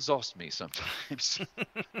 does it exhaust me sometimes.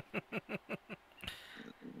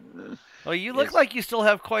 Well, you look like you still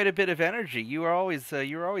have quite a bit of energy. You were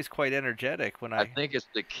always quite energetic when I think it's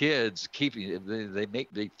the kids keeping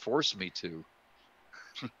they force me to.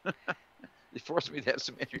 They force me to have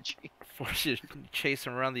some energy. force you to chase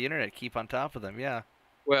them around the internet, keep on top of them. Yeah.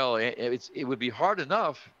 Well, it would be hard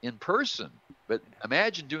enough in person, but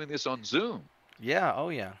imagine doing this on Zoom. Yeah. Oh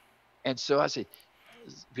yeah. And so I say,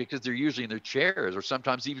 because they're usually in their chairs or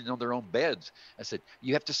sometimes even on their own beds. I said,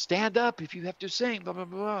 you have to stand up if you have to sing, blah, blah,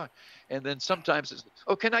 blah. And then sometimes it's,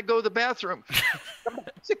 oh, can I go to the bathroom?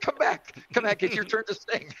 Come back. It's your turn to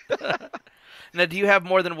sing. Now, do you have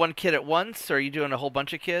more than one kid at once, or are you doing a whole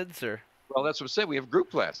bunch of kids? Or Well, that's what I'm saying. We have group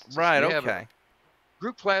classes. Right, okay.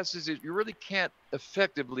 Group classes, you really can't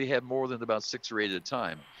effectively have more than about 6 or 8 at a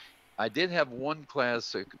time. I did have one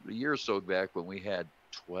class a year or so back when we had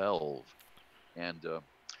 12. And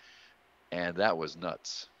that was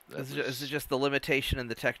nuts. Is it just the limitation in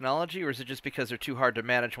the technology, or is it just because they're too hard to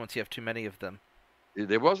manage once you have too many of them?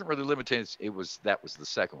 There wasn't really limitations. That was the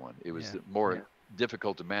second one. It was more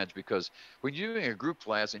difficult to manage, because when you're doing a group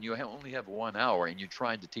class and you only have 1 hour and you're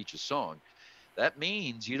trying to teach a song, that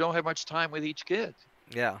means you don't have much time with each kid.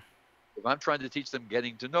 Yeah. If I'm trying to teach them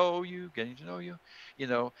getting to know you,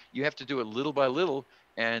 you have to do it little by little.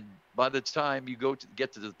 And by the time you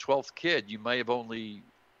get to the 12th kid, you may have only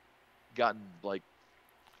gotten like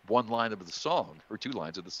 1 line of the song or 2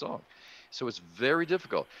 lines of the song. So it's very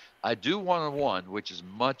difficult. I do one-on-one, which is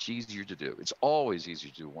much easier to do. It's always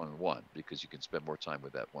easier to do one-on-one because you can spend more time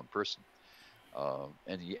with that one person.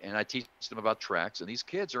 And I teach them about tracks, and these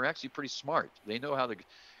kids are actually pretty smart. They know how to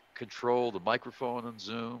control the microphone on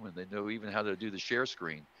Zoom, and they know even how to do the share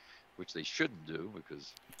screen, which they shouldn't do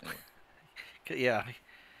because. Yeah.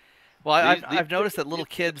 Well, I've noticed that little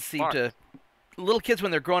kids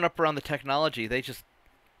when they're growing up around the technology, they just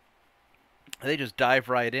dive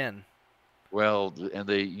right in. Well, and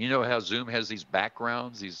how Zoom has these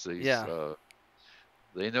backgrounds,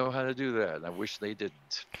 they know how to do that. I wish they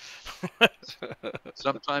didn't.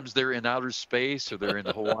 Sometimes they're in outer space, or they're in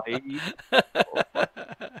Hawaii.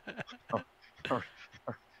 Or,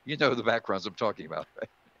 the backgrounds I'm talking about, right?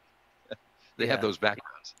 They have those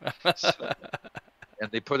backgrounds.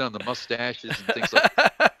 And they put on the mustaches and things like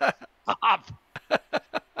that.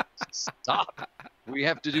 Stop. We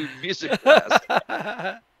have to do music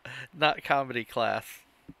class. Not comedy class.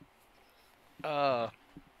 But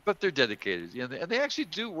they're dedicated, and they actually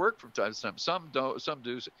do work from time to time. Some don't, some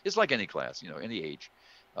do. It's like any class, any age.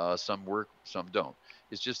 Some work, some don't.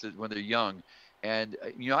 It's just that when they're young, and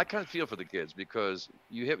I kind of feel for the kids, because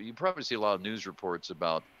you probably see a lot of news reports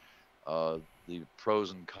about the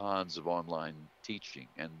pros and cons of online teaching,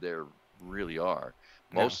 and there really are.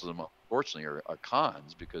 Most of them, unfortunately, are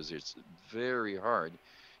cons, because it's very hard.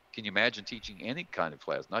 Can you imagine teaching any kind of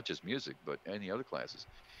class, not just music, but any other classes?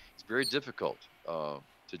 It's very difficult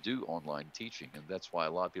to do online teaching, and that's why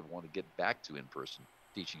a lot of people want to get back to in-person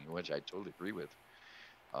teaching, which I totally agree with.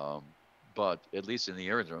 But at least in the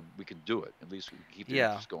interim, we can do it. At least we can keep the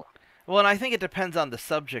interest going. Well, and I think it depends on the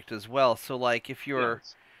subject as well. So, like, if you're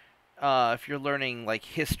learning like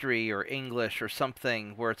history or English or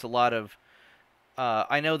something where it's a lot of,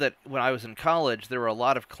 I know that when I was in college, there were a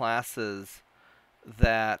lot of classes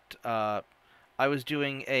that I was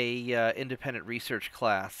doing a independent research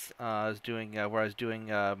class. I was doing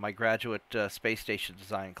my graduate space station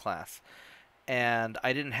design class, and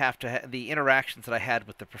I didn't have to the interactions that I had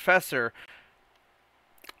with the professor.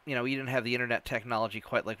 You didn't have the internet technology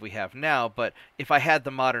quite like we have now, but if I had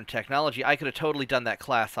the modern technology, I could have totally done that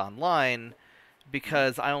class online,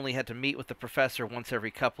 because I only had to meet with the professor once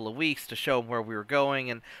every couple of weeks to show him where we were going,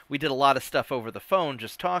 and we did a lot of stuff over the phone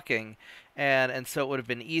just talking, and so it would have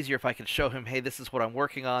been easier if I could show him, hey, this is what I'm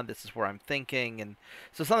working on, this is where I'm thinking, and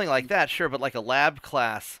so something like that, sure, but like a lab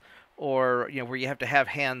class, or where you have to have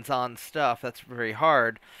hands-on stuff, that's very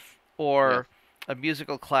hard, or a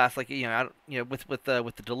musical class, like with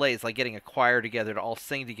the delays, like getting a choir together to all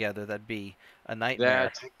sing together, that'd be a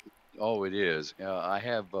nightmare. Oh, it is. I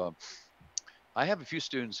have a few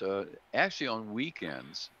students actually on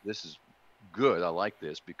weekends. This is good. I like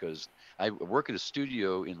this because I work at a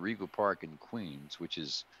studio in Regal Park in Queens, which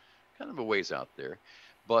is kind of a ways out there.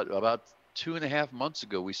 But about 2.5 months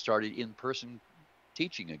ago, we started in-person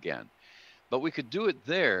teaching again. But we could do it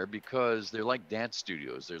there because they're like dance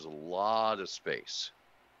studios. There's a lot of space.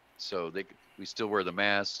 So we still wear the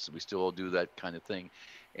masks, we still all do that kind of thing.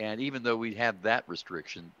 And even though we have that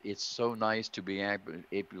restriction, it's so nice to be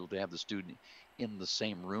able to have the student in the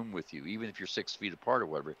same room with you, even if you're 6 feet apart or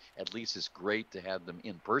whatever. At least it's great to have them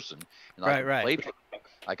in person, and Right, right.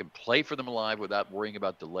 I can play for them live without worrying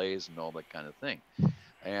about delays and all that kind of thing.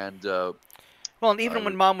 And Well, and even uh,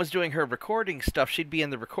 when Mom was doing her recording stuff, she'd be in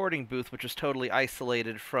the recording booth, which was totally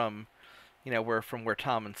isolated from, where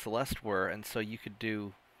Tom and Celeste were, and so you could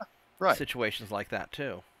do right. situations like that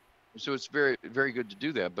too. So it's very, very good to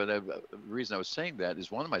do that. But the reason I was saying that is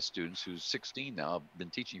one of my students who's 16 now, I've been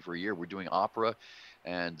teaching for a year. We're doing opera.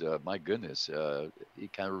 And my goodness,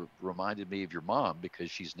 it kind of reminded me of your mom because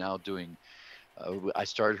she's now doing, I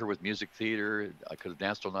started her with music theater. I could have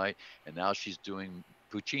danced all night. And now she's doing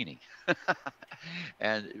Puccini,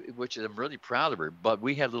 and which I'm really proud of her. But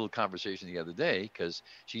we had a little conversation the other day because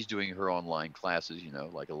she's doing her online classes,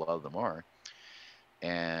 like a lot of them are.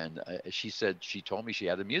 And she told me she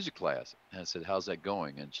had a music class. And I said, how's that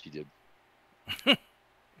going? And she did.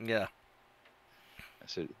 Yeah. I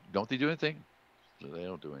said, don't they do anything? They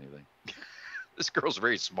don't do anything. This girl's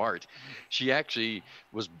very smart. She actually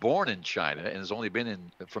was born in China and has only been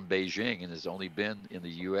from Beijing and has only been in the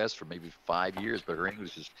U.S. for maybe 5 years, but her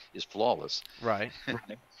English is flawless. Right.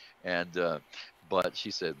 And but she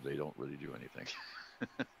said they don't really do anything.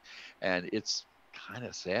 And it's kind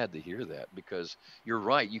of sad to hear that because you're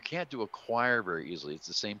right. You can't do a choir very easily. It's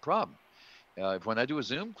the same problem. When I do a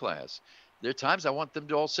Zoom class, there are times I want them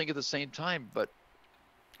to all sing at the same time, but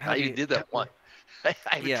I even did that once.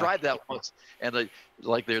 I even tried that once, and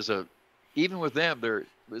there's even with them,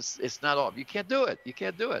 it's not off. You can't do it. You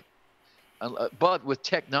can't do it. But with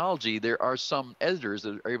technology, there are some editors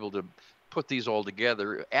that are able to put these all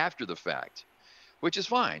together after the fact, which is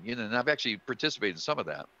fine. And I've actually participated in some of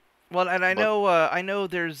that. Well, and I know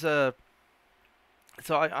there's so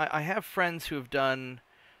I have friends who have done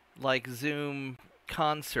like Zoom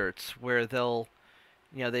concerts where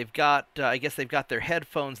they've got I guess they've got their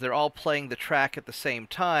headphones, they're all playing the track at the same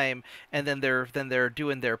time, and then they're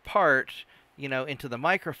doing their part, into the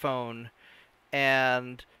microphone,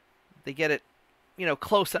 and they get it,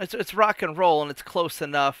 close. It's rock and roll, and it's close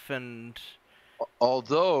enough. And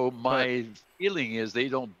although my feeling is they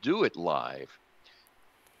don't do it live.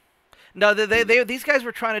 No, these guys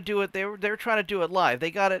were trying to do it. They were trying to do it live.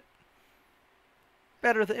 They got it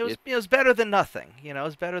better. It was better than nothing. It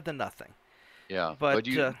was better than nothing. Yeah, but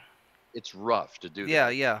it's rough to do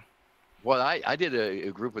that. Yeah. Well, I did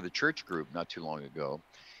a group with a church group not too long ago,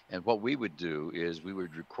 and what we would do is we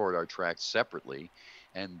would record our tracks separately,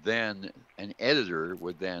 and then an editor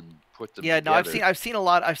would then put them together. No, I've seen a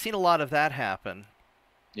lot of that happen.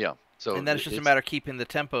 Yeah. So and then it's just a matter of keeping the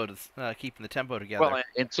tempo together. Well,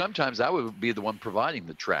 and sometimes I would be the one providing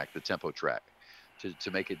the tempo track,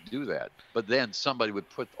 to make it do that. But then somebody would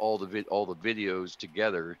put all the videos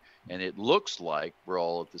together, and it looks like we're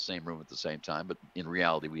all at the same room at the same time, but in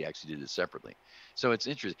reality, we actually did it separately. So it's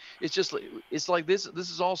interesting. It's just it's like this. This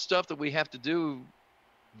is all stuff that we have to do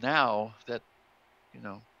now that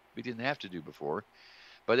we didn't have to do before,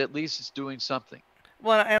 but at least it's doing something.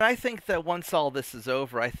 Well, and I think that once all this is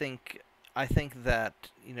over, I think that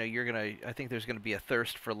I think there's gonna be a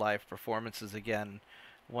thirst for live performances again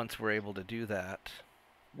once we're able to do that.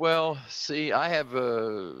 Well, see, I have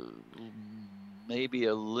maybe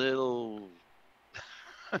a little.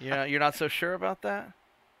 You're not so sure about that?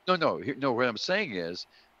 No. What I'm saying is,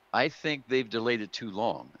 I think they've delayed it too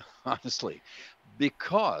long, honestly,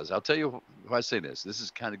 because I'll tell you why I say this. This is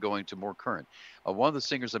kind of going to more current. One of the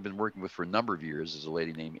singers I've been working with for a number of years is a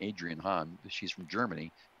lady named Adrienne Hahn. She's from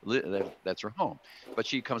Germany. That's her home, but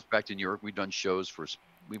she comes back to New York. We've done shows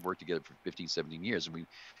we've worked together for 15, 17 years, and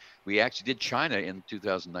we actually did China in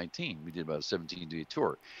 2019. We did about a 17-day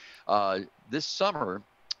tour. This summer,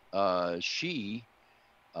 she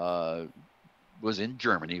was in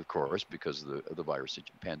Germany, of course, because of the virus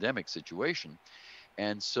pandemic situation.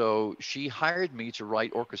 And so she hired me to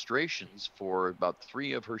write orchestrations for about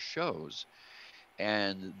 3 of her shows.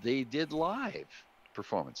 And they did live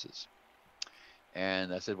performances.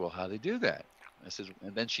 And I said, well, how do they do that? I said,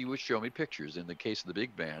 and then she would show me pictures. In the case of the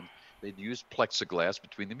big band, they'd use plexiglass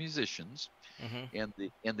between the musicians. And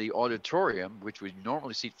in the auditorium, which would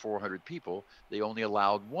normally seat 400 people, they only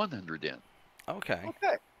allowed 100 in. Okay.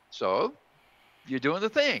 So you're doing the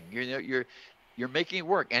thing. You're making it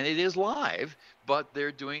work, and it is live, but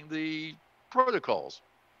they're doing the protocols.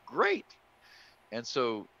 Great. And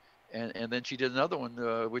so, and then she did another one,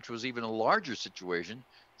 which was even a larger situation.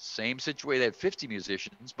 Same situation. They had 50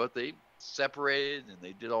 musicians, but they separated and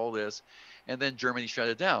they did all this, and then Germany shut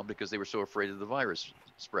it down because they were so afraid of the virus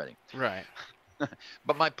spreading. Right.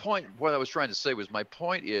 But my point, what I was trying to say was, my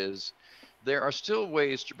point is, there are still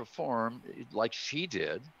ways to perform like she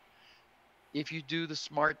did if you do the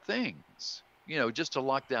smart things. Just to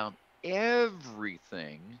lock down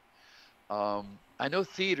everything. I know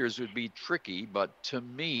theaters would be tricky, but to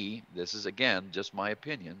me, this is again just my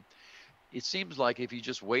opinion. It seems like if you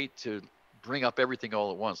just wait to bring up everything all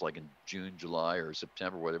at once, like in June, July, or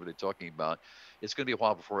September, whatever they're talking about, it's going to be a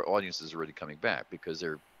while before audiences are already coming back because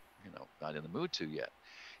they're, not in the mood to yet.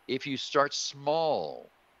 If you start small,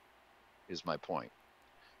 is my point.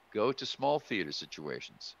 Go to small theater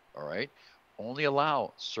situations. All right, only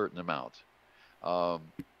allow a certain amount.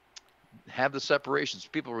 Have the separations.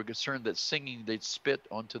 People were concerned that singing, they'd spit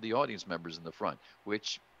onto the audience members in the front,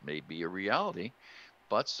 which may be a reality,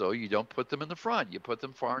 but so you don't put them in the front. You put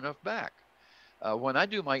them far enough back. When I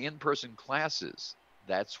do my in-person classes,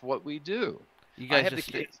 that's what we do. You guys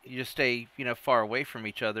you just stay, far away from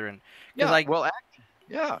each other, and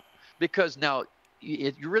because now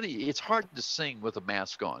it's hard to sing with a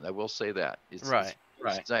mask on. I will say that it's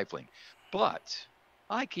stifling, but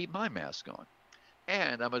I keep my mask on,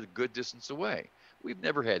 and I'm a good distance away. We've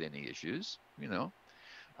never had any issues,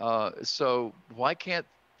 so why can't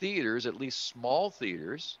theaters, at least small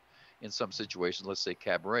theaters, in some situations, let's say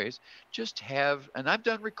cabarets, just have, and I've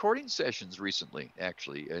done recording sessions recently,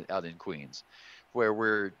 actually, out in Queens, where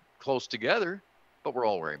we're close together, but we're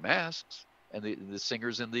all wearing masks, and the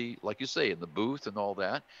singer's in the, like you say, in the booth and all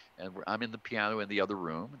that, and I'm in the piano in the other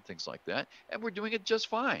room and things like that, and we're doing it just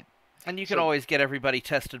fine. And you can always get everybody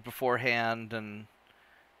tested beforehand, and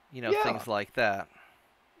things like that.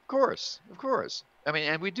 Of course. I mean,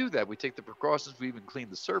 and we do that. We take the precautions. We even clean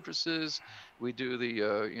the surfaces. We do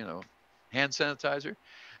the, hand sanitizer.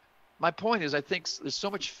 My point is, I think there's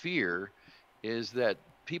so much fear is that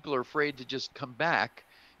people are afraid to just come back.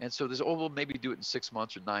 And so there's, we'll maybe do it in 6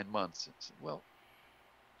 months or 9 months. Well,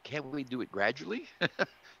 can't we do it gradually?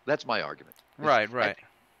 That's my argument. Right.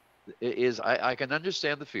 I can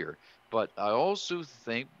understand the fear, but I also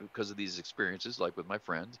think because of these experiences, like with my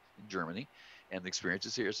friend in Germany and the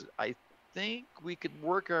experiences here, I think we can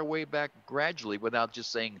work our way back gradually without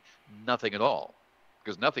just saying nothing at all,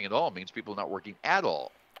 because nothing at all means people not working at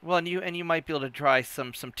all. Well, and you might be able to try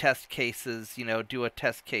some test cases, do a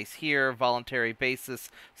test case here, voluntary basis,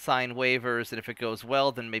 sign waivers, and if it goes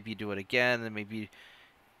well, then maybe you do it again, and maybe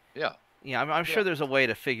I'm sure there's a way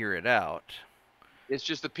to figure it out. It's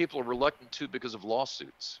just that people are reluctant to because of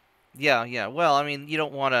lawsuits. Yeah. Well, I mean, you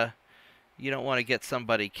don't want to get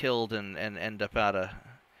somebody killed and end up out of.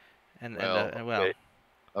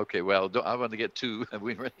 Okay. Well, I want to get too.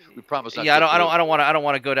 We promise. Yeah, I don't want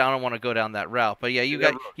to go down. I don't want to go down that route. But yeah,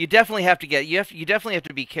 you definitely have to you definitely have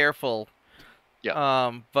to be careful.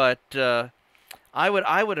 Yeah. But I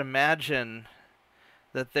would imagine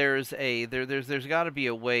that there's got to be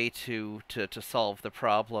a way to solve the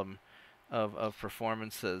problem of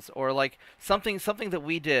performances, or like something that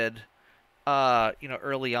we did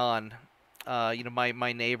early on.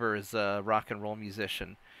 My neighbor is a rock and roll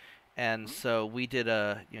musician, and so we did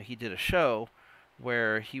he did a show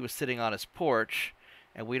where he was sitting on his porch,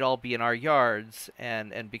 and we'd all be in our yards,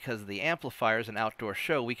 and because of the amplifiers, an outdoor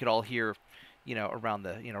show, we could all hear around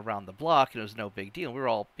the block, and it was no big deal. We were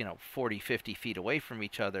all 40, 50 feet away from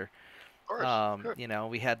each other. Of course, sure.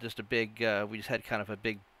 We had just we just had kind of a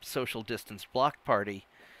big social distance block party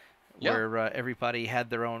where everybody had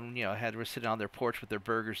their own, were sitting on their porch with their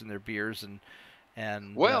burgers and their beers and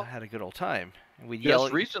had a good old time. And we'd yell.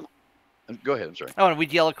 Recently, go ahead. I'm sorry. Oh, and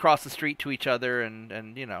we'd yell across the street to each other, and.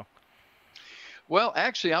 Well,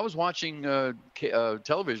 actually, I was watching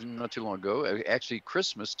television not too long ago, actually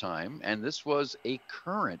Christmas time, and this was a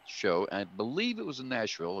current show. I believe it was in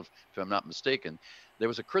Nashville, if I'm not mistaken. There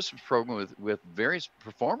was a Christmas program with various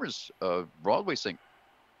performers, Broadway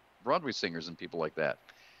singers and people like that.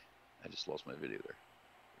 I just lost my video there.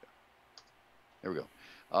 There we go.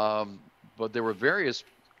 But there were various.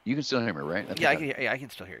 You can still hear me, right? I can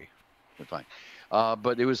still hear you. Fine.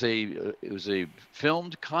 But it was a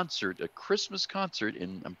filmed concert, a Christmas concert,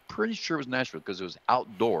 and I'm pretty sure it was Nashville because it was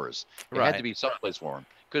outdoors. It had to be someplace warm.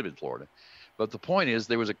 Could have been Florida. But the point is,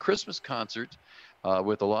 there was a Christmas concert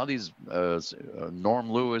with a lot of these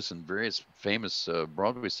Norm Lewis and various famous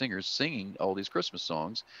Broadway singers singing all these Christmas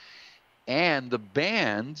songs, and the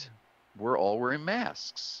band were all wearing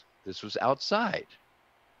masks. This was outside.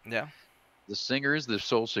 Yeah. The singers, the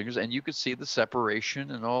soul singers, and you could see the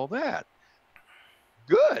separation and all that.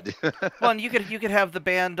 Good. Well, and you could have the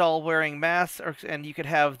band all wearing masks, and you could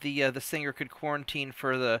have the singer could quarantine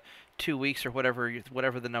for the 2 weeks or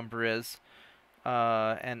whatever the number is,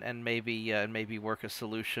 and maybe work a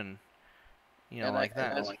solution, like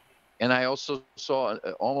that. And I also saw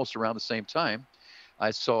almost around the same time, I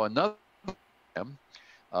saw another.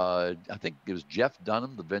 I think it was Jeff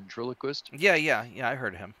Dunham, the ventriloquist. Yeah, I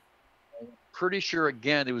heard him. Pretty sure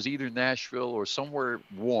again it was either Nashville or somewhere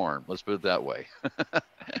warm. Let's put it that way,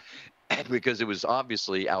 because it was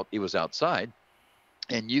obviously out. It was outside,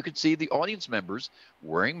 and you could see the audience members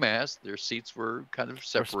wearing masks. Their seats were kind of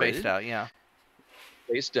separated, or spaced out. Yeah,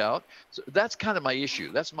 spaced out. So that's kind of my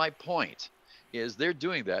issue. That's my point. Is they're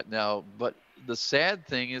doing that now, but the sad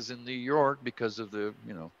thing is in New York because of the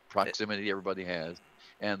proximity everybody has,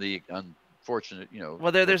 and the unfortunate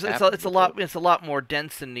Well, it's a lot more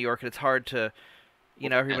dense in New York, and it's hard to,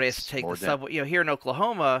 everybody has to take the subway. Here in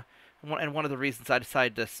Oklahoma, and one of the reasons I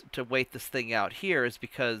decided to wait this thing out here is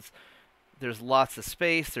because there's lots of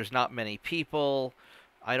space. There's not many people.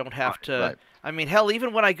 I don't have to. Right. I mean, hell,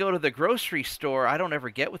 even when I go to the grocery store, I don't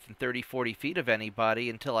ever get within 30, 40 feet of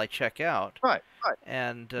anybody until I check out. Right.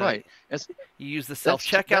 And right. You use the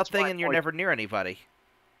self-checkout thing, and you're never near anybody.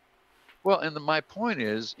 Well, and my point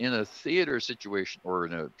is, in a theater situation or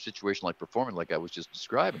in a situation like performing, like I was just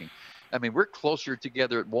describing, I mean, we're closer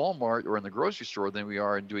together at Walmart or in the grocery store than we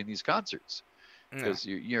are in doing these concerts, because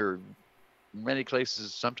you're in many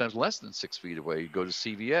places sometimes less than 6 feet away. You go to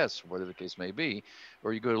CVS, whatever the case may be,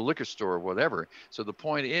 or you go to a liquor store or whatever. So the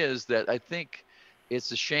point is that I think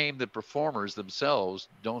it's a shame that performers themselves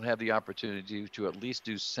don't have the opportunity to at least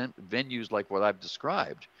do venues like what I've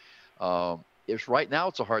described. Right now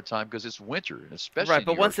it's a hard time because it's winter, especially right.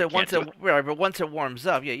 But once it warms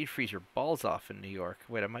up, yeah, you'd freeze your balls off in New York.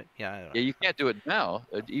 Wait, I don't know. Yeah, you can't do it now.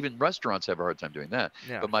 Even restaurants have a hard time doing that.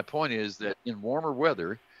 Yeah. But my point is that in warmer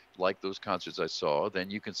weather, like those concerts I saw, then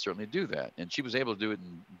you can certainly do that. And she was able to do it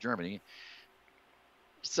in Germany.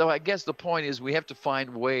 So I guess the point is we have to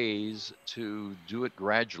find ways to do it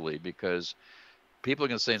gradually, because people are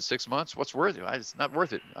going to say in 6 months, what's worth it? It's not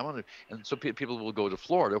worth it. I want to, and so people will go to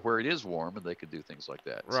Florida where it is warm and they could do things like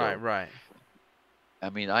that. Right. I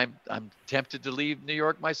mean, I'm tempted to leave New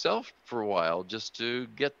York myself for a while just to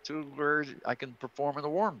get to where I can perform in a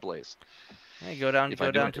warm place. Yeah, go down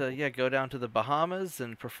to the Bahamas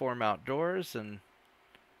and perform outdoors and.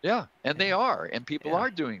 Yeah, and they are, and people are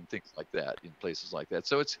doing things like that in places like that.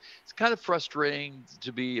 So it's kind of frustrating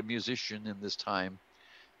to be a musician in this time,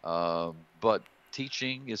 but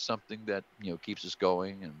teaching is something that keeps us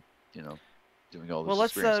going, and doing all this. Well,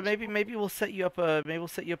 let's maybe we'll set you up a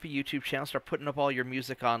YouTube channel, start putting up all your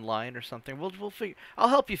music online or something. We'll figure. I'll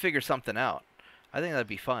help you figure something out. I think that'd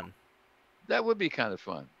be fun. That would be kind of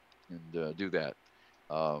fun, and do that.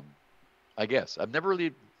 I guess I've never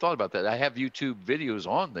really thought about that. I have YouTube videos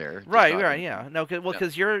on there. Right, yeah. No,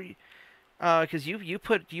 because you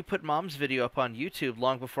put Mom's video up on YouTube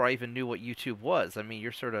long before I even knew what YouTube was. I mean,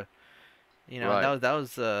 you're sort of, right. that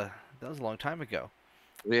was a long time ago.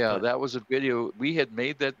 Yeah, that was a video. We had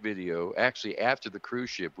made that video actually after the cruise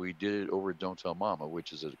ship. We did it over at Don't Tell Mama,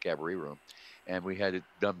 which is a cabaret room, and we had it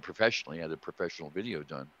done professionally. Had a professional video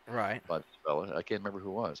done. Right. By this fella. I can't remember who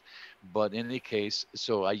it was, but in any case,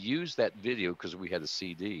 so I used that video because we had a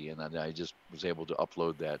CD, and I just was able to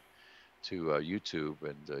upload that to YouTube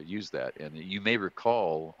and use that. And you may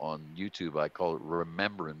recall on YouTube, I call it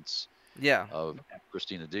Remembrance. Yeah. Of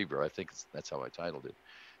Christina Deaver. I think that's how I titled it.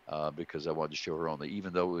 Because I wanted to show her on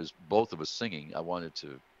even though it was both of us singing, I wanted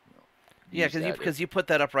to. Because you put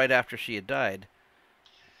that up right after she had died.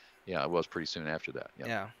 Yeah, it was pretty soon after that.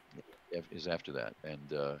 Yeah. It is after that,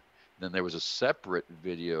 and then there was a separate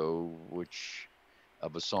video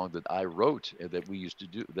of a song that I wrote that we used to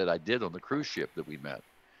do, that I did on the cruise ship that we met,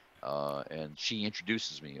 and she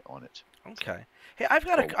introduces me on it. Okay. Hey, I've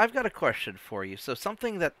got a question for you. So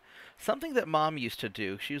something that Mom used to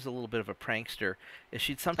do, she was a little bit of a prankster, is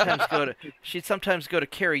she'd sometimes go to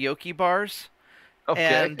karaoke bars,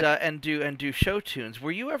 okay. and do show tunes.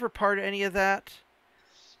 Were you ever part of any of that?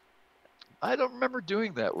 I don't remember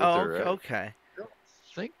doing that with her. Okay.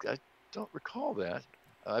 I don't recall that.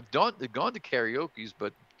 I've gone to karaoke's,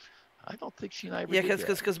 but I don't think she and I ever did that. Yeah,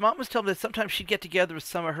 because Mom was telling me that sometimes she'd get together with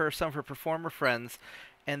some of her performer friends,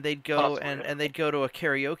 and they'd go they'd go to a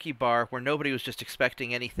karaoke bar where nobody was just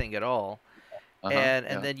expecting anything at all, and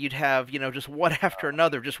then you'd have just one after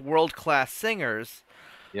another, just world-class singers.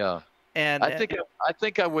 Yeah. And I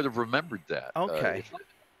think I would have remembered that. Okay.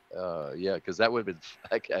 Yeah, because that would have been.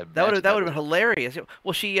 I can That would imagine have been hilarious.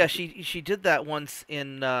 Well, she did that once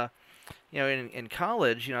in in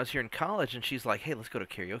college. I was here in college, and she's like, "Hey, let's go to a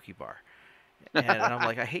karaoke bar." And I'm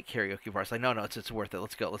like, I hate karaoke bars. Like, no, it's worth it.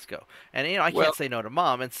 Let's go. And I Well, can't say no to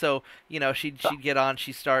mom. And so she'd get on.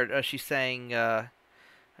 She sang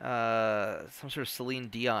some sort of Celine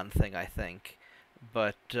Dion thing, I think.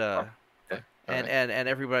 But okay. and, Right. and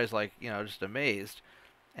everybody's like, just amazed.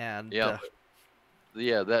 And Yeah,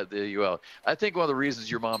 yeah. Well, I think one of the reasons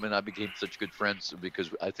your mom and I became such good friends because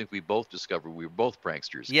I think we both discovered we were both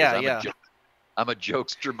pranksters. 'Cause yeah, yeah, I'm a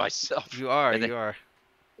jokester myself. you are, And you are.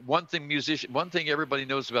 one thing everybody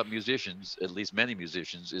knows about musicians, at least many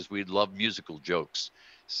musicians, is we love musical jokes.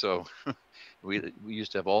 So we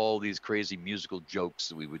used to have all these crazy musical jokes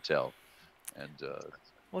that we would tell. And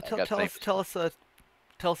Well, I got famous. tell us a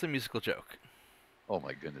musical joke. Oh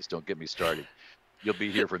my goodness, don't get me started. You'll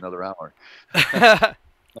be here for another hour.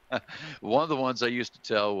 One of the ones I used to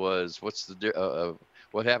tell was,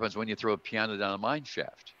 what happens when you throw a piano down a mine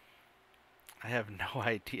shaft? I have no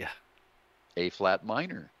idea. A flat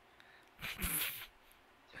minor.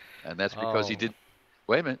 And that's because he Oh. did.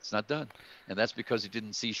 Wait a minute, it's not done. And that's because he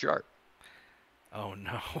didn't C sharp. Oh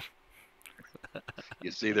no.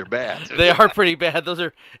 You see, they're bad. They are pretty bad. Those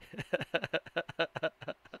are.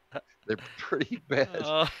 They're pretty bad.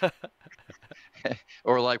 Oh.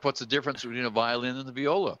 Or like, what's the difference between a violin and the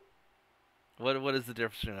viola? What is the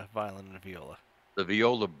difference between a violin and a viola? The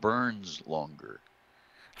viola burns longer.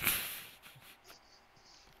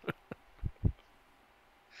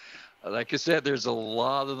 Like I said, there's a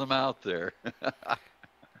lot of them out there.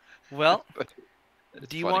 Well, It's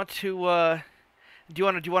do you funny. want to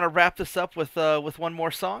wrap this up with one more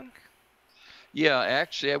song? Yeah,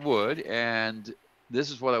 actually, I would. And this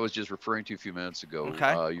is what I was just referring to a few minutes ago.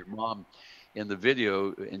 Okay. Your mom in the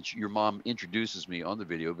video, and your mom introduces me on the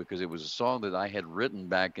video because it was a song that I had written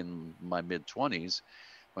back in my mid-20s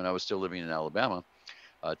when I was still living in Alabama,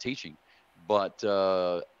 teaching. But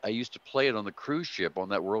I used to play it on the cruise ship on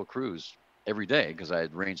that world cruise every day because I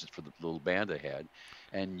had arranged it for the little band I had.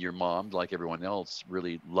 And your mom, like everyone else,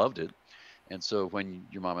 really loved it. And so when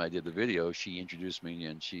your mom and I did the video, she introduced me,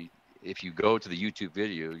 and if you go to the YouTube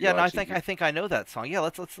video, Yeah, no, I think I know that song. Yeah,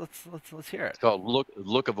 let's hear it. it's called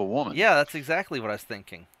 "Look of a Woman." Yeah, that's exactly what I was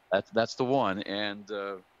thinking. That's the one. And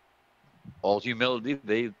all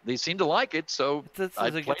humility, they seem to like it, so I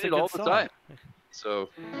played it all the time. So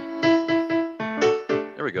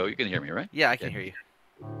there we go. You can hear me, right? Yeah, I can hear you.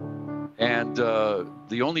 And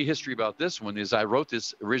the only history about this one is I wrote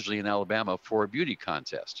this originally in Alabama for a beauty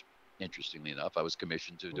contest. Interestingly enough, I was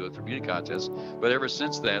commissioned to do it for beauty contests. But ever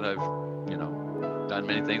since then, I've, done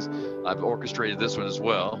many things. I've orchestrated this one as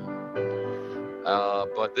well.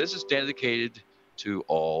 But this is dedicated to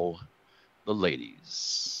all the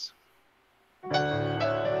ladies.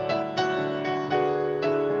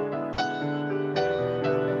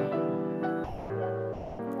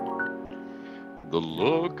 The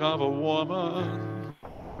look of a woman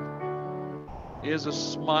is a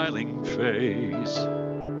smiling face.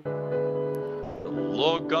 The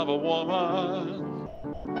look of a woman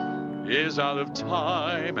is out of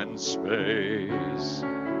time and space.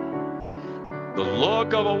 The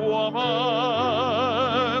look of a woman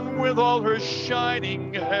with all her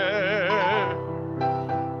shining hair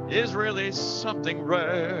is really something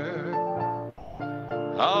rare.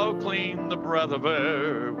 How clean the breath of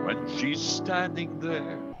air when she's standing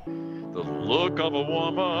there. The look of a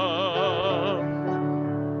woman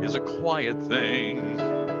is a quiet thing.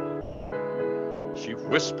 She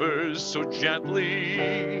whispers so gently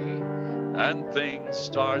and things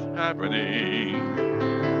start happening.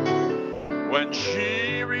 When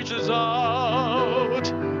she reaches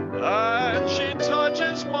out and she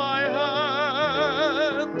touches my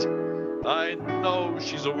hand, I know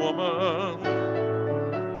she's a woman,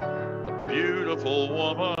 a beautiful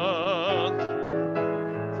woman.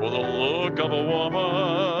 For the look of a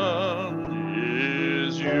woman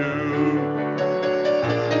is you.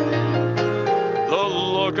 The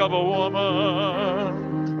look of a woman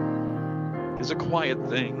is a quiet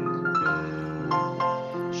thing.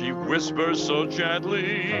 She whispers so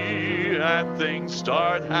gently and things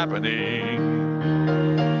start happening.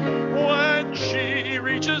 When she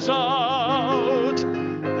reaches out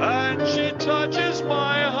and she touches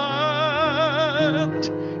my hand,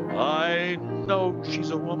 I know she's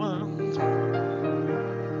a woman,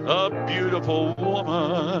 a beautiful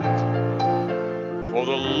woman. For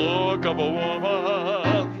the look of a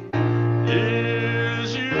woman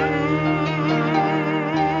is you.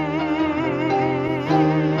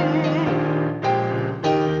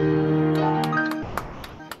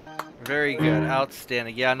 Very good.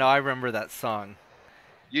 Outstanding. Yeah, no, I remember that song.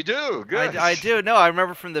 You do? Good. I do. No, I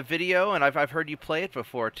remember from the video, and I've heard you play it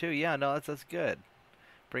before too. Yeah, no, that's good.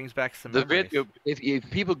 Brings back some The memories. video, if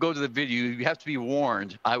people go to the video, you have to be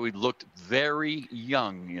warned. I would look very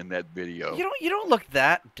young in that video. You don't look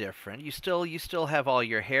that different. You still have all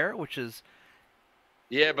your hair, which is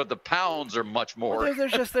Yeah, but the pounds are much more. well,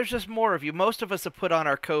 there's just more of you. Most of us have put on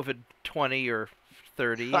our COVID 20 or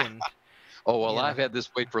 30, and Oh, well, yeah. I've had this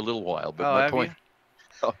weight for a little while, but Oh, my have point.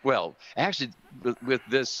 you? Well, actually, with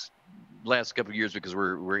this last couple of years, because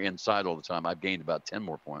we're inside all the time, I've gained about 10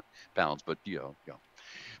 more pounds. But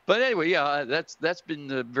But anyway, yeah, that's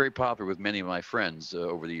been very popular with many of my friends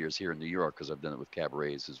over the years here in New York, because I've done it with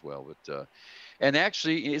cabarets as well. But and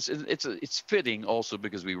actually, it's fitting also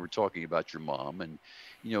because we were talking about your mom, and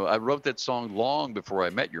I wrote that song long before I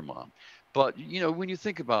met your mom. But when you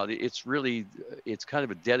think about it, it's kind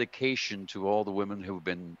of a dedication to all the women who've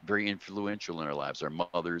been very influential in our lives, our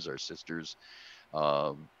mothers, our sisters,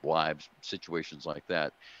 wives, situations like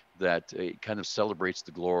that. That it kind of celebrates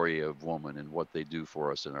the glory of woman and what they do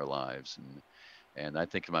for us in our lives. And I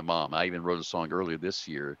think of my mom. I even wrote a song earlier this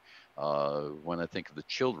year when I think of the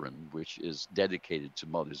children, which is dedicated to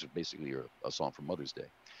mothers, basically a song for Mother's Day.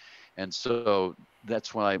 And so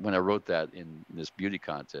that's when I wrote that in this beauty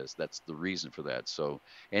contest. That's the reason for that. So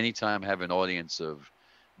anytime I have an audience of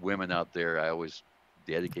women out there, I always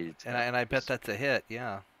dedicate it to them. And I bet that's a hit.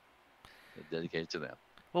 Yeah. Dedicated to them.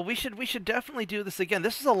 Well, we should definitely do this again.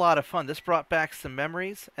 This is a lot of fun. This brought back some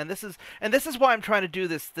memories, and this is why I'm trying to do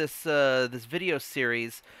this video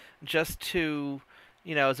series, just to,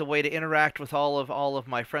 as a way to interact with all of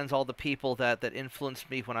my friends, all the people that influenced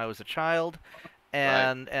me when I was a child,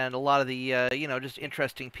 and a lot of the just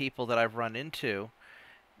interesting people that I've run into,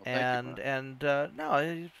 Well,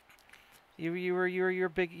 no, you're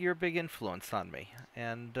a big influence on me,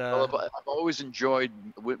 and well, I've always enjoyed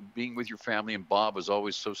being with your family, and Bob was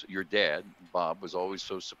always your dad. Bob was always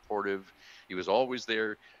so supportive. He was always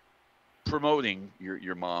there promoting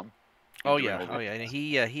your mom. Oh yeah. And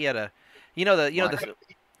he had a,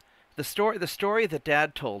 the story that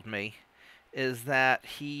Dad told me is that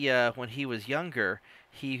he when he was younger,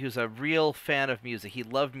 he was a real fan of music. He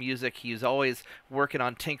loved music. He was always working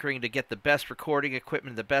on tinkering to get the best recording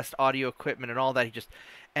equipment, the best audio equipment, and all that.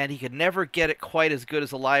 He could never get it quite as good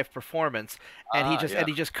as a live performance, and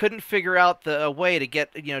he just couldn't figure out a way to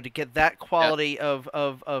get that quality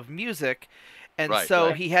of music, and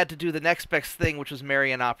so he had to do the next best thing, which was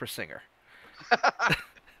marry an opera singer.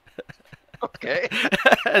 Okay.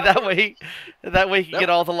 that way he could get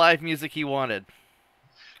all the live music he wanted.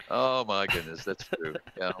 Oh my goodness, that's true.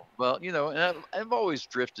 Yeah. Well, and I've always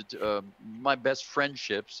drifted. My best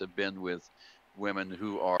friendships have been with women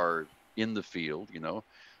who are in the field.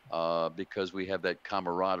 Because we have that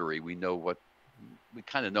camaraderie. We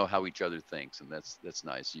kind of know how each other thinks, and that's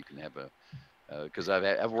nice. You can have because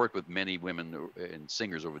I've worked with many women and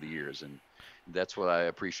singers over the years, and that's what I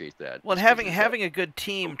appreciate. That well, having a good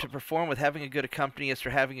team to perform with, having a good accompanist, or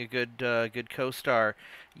having a good co-star,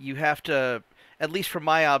 you have to. At least from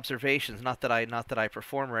my observations, not that I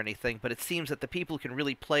perform or anything, but it seems that the people who can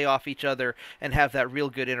really play off each other and have that real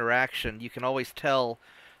good interaction, you can always tell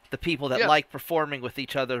the people that like performing with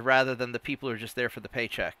each other rather than the people who are just there for the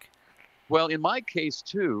paycheck. Well, in my case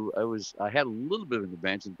too, I had a little bit of an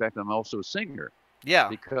advantage. In fact, I'm also a singer. Yeah.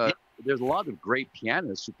 Because there's a lot of great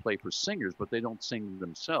pianists who play for singers, but they don't sing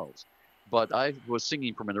themselves. But I was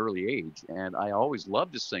singing from an early age, and I always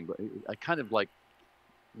loved to sing. But I kind of like.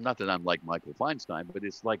 Not that I'm like Michael Feinstein, but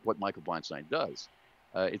it's like what Michael Feinstein does.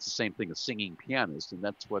 It's the same thing as singing pianist, and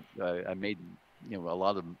that's what I made a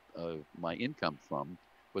lot of my income from,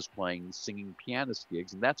 was playing singing pianist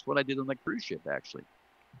gigs, and that's what I did on the cruise ship actually,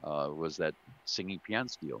 was that singing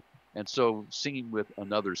pianist deal. And so singing with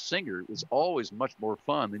another singer is always much more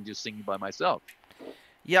fun than just singing by myself.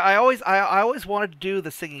 Yeah, I always wanted to do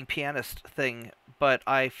the singing pianist thing, but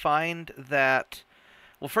I find that.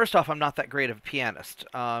 Well, first off, I'm not that great of a pianist,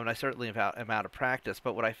 and I certainly am out of practice.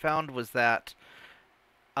 But what I found was that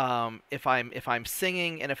if I'm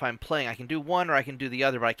singing and if I'm playing, I can do one or I can do the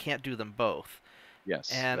other, but I can't do them both.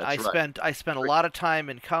 Yes, and I spent a lot of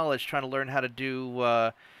time in college trying to learn how to do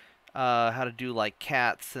like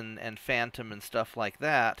Cats and Phantom and stuff like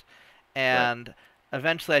that, and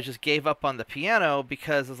eventually I just gave up on the piano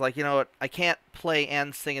because I was like, what, I can't play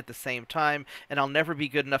and sing at the same time, and I'll never be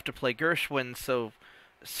good enough to play Gershwin, so.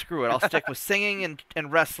 Screw it! I'll stick with singing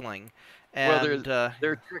and wrestling. And, well,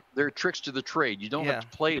 there are tricks to the trade. You don't have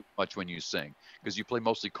to play as much when you sing because you play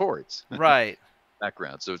mostly chords. Right.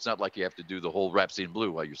 Background, so it's not like you have to do the whole Rhapsody in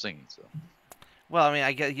Blue while you're singing. So. Well, I mean,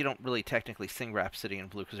 I guess you don't really technically sing Rhapsody in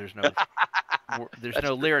Blue because there's That's no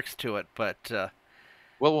true. lyrics to it, but Well,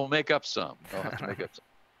 we'll make up some. We'll have to make up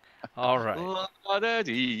all some. right.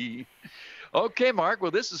 La-da-dee. Okay, Mark.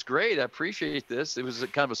 Well, this is great. I appreciate this. It was a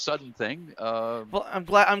kind of a sudden thing. Well, I'm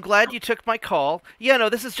glad you took my call. Yeah, no,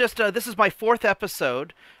 this is just this is my fourth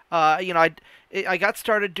episode. You know, I got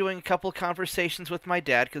started doing a couple of conversations with my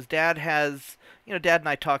dad because Dad has, Dad and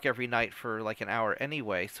I talk every night for like an hour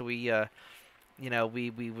anyway. So we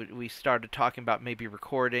started talking about maybe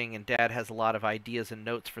recording, and Dad has a lot of ideas and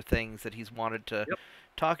notes for things that he's wanted to Yep.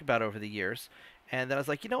 talk about over the years. And then I was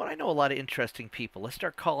like, you know what? I know a lot of interesting people. Let's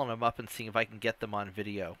start calling them up and seeing if I can get them on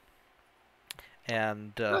video.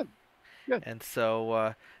 And Good. Good. and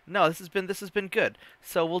so no, this has been good.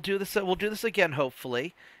 So we'll do this again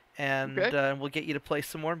hopefully, and Okay. we'll get you to play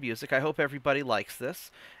some more music. I hope everybody likes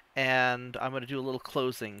this. And I'm going to do a little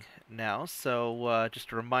closing now. So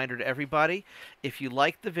just a reminder to everybody, if you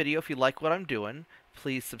like the video, if you like what I'm doing,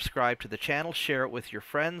 please subscribe to the channel, share it with your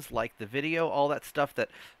friends, like the video, all that stuff that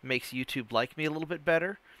makes YouTube like me a little bit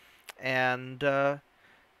better. And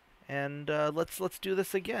let's do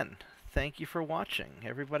this again. Thank you for watching.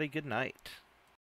 Everybody, good night.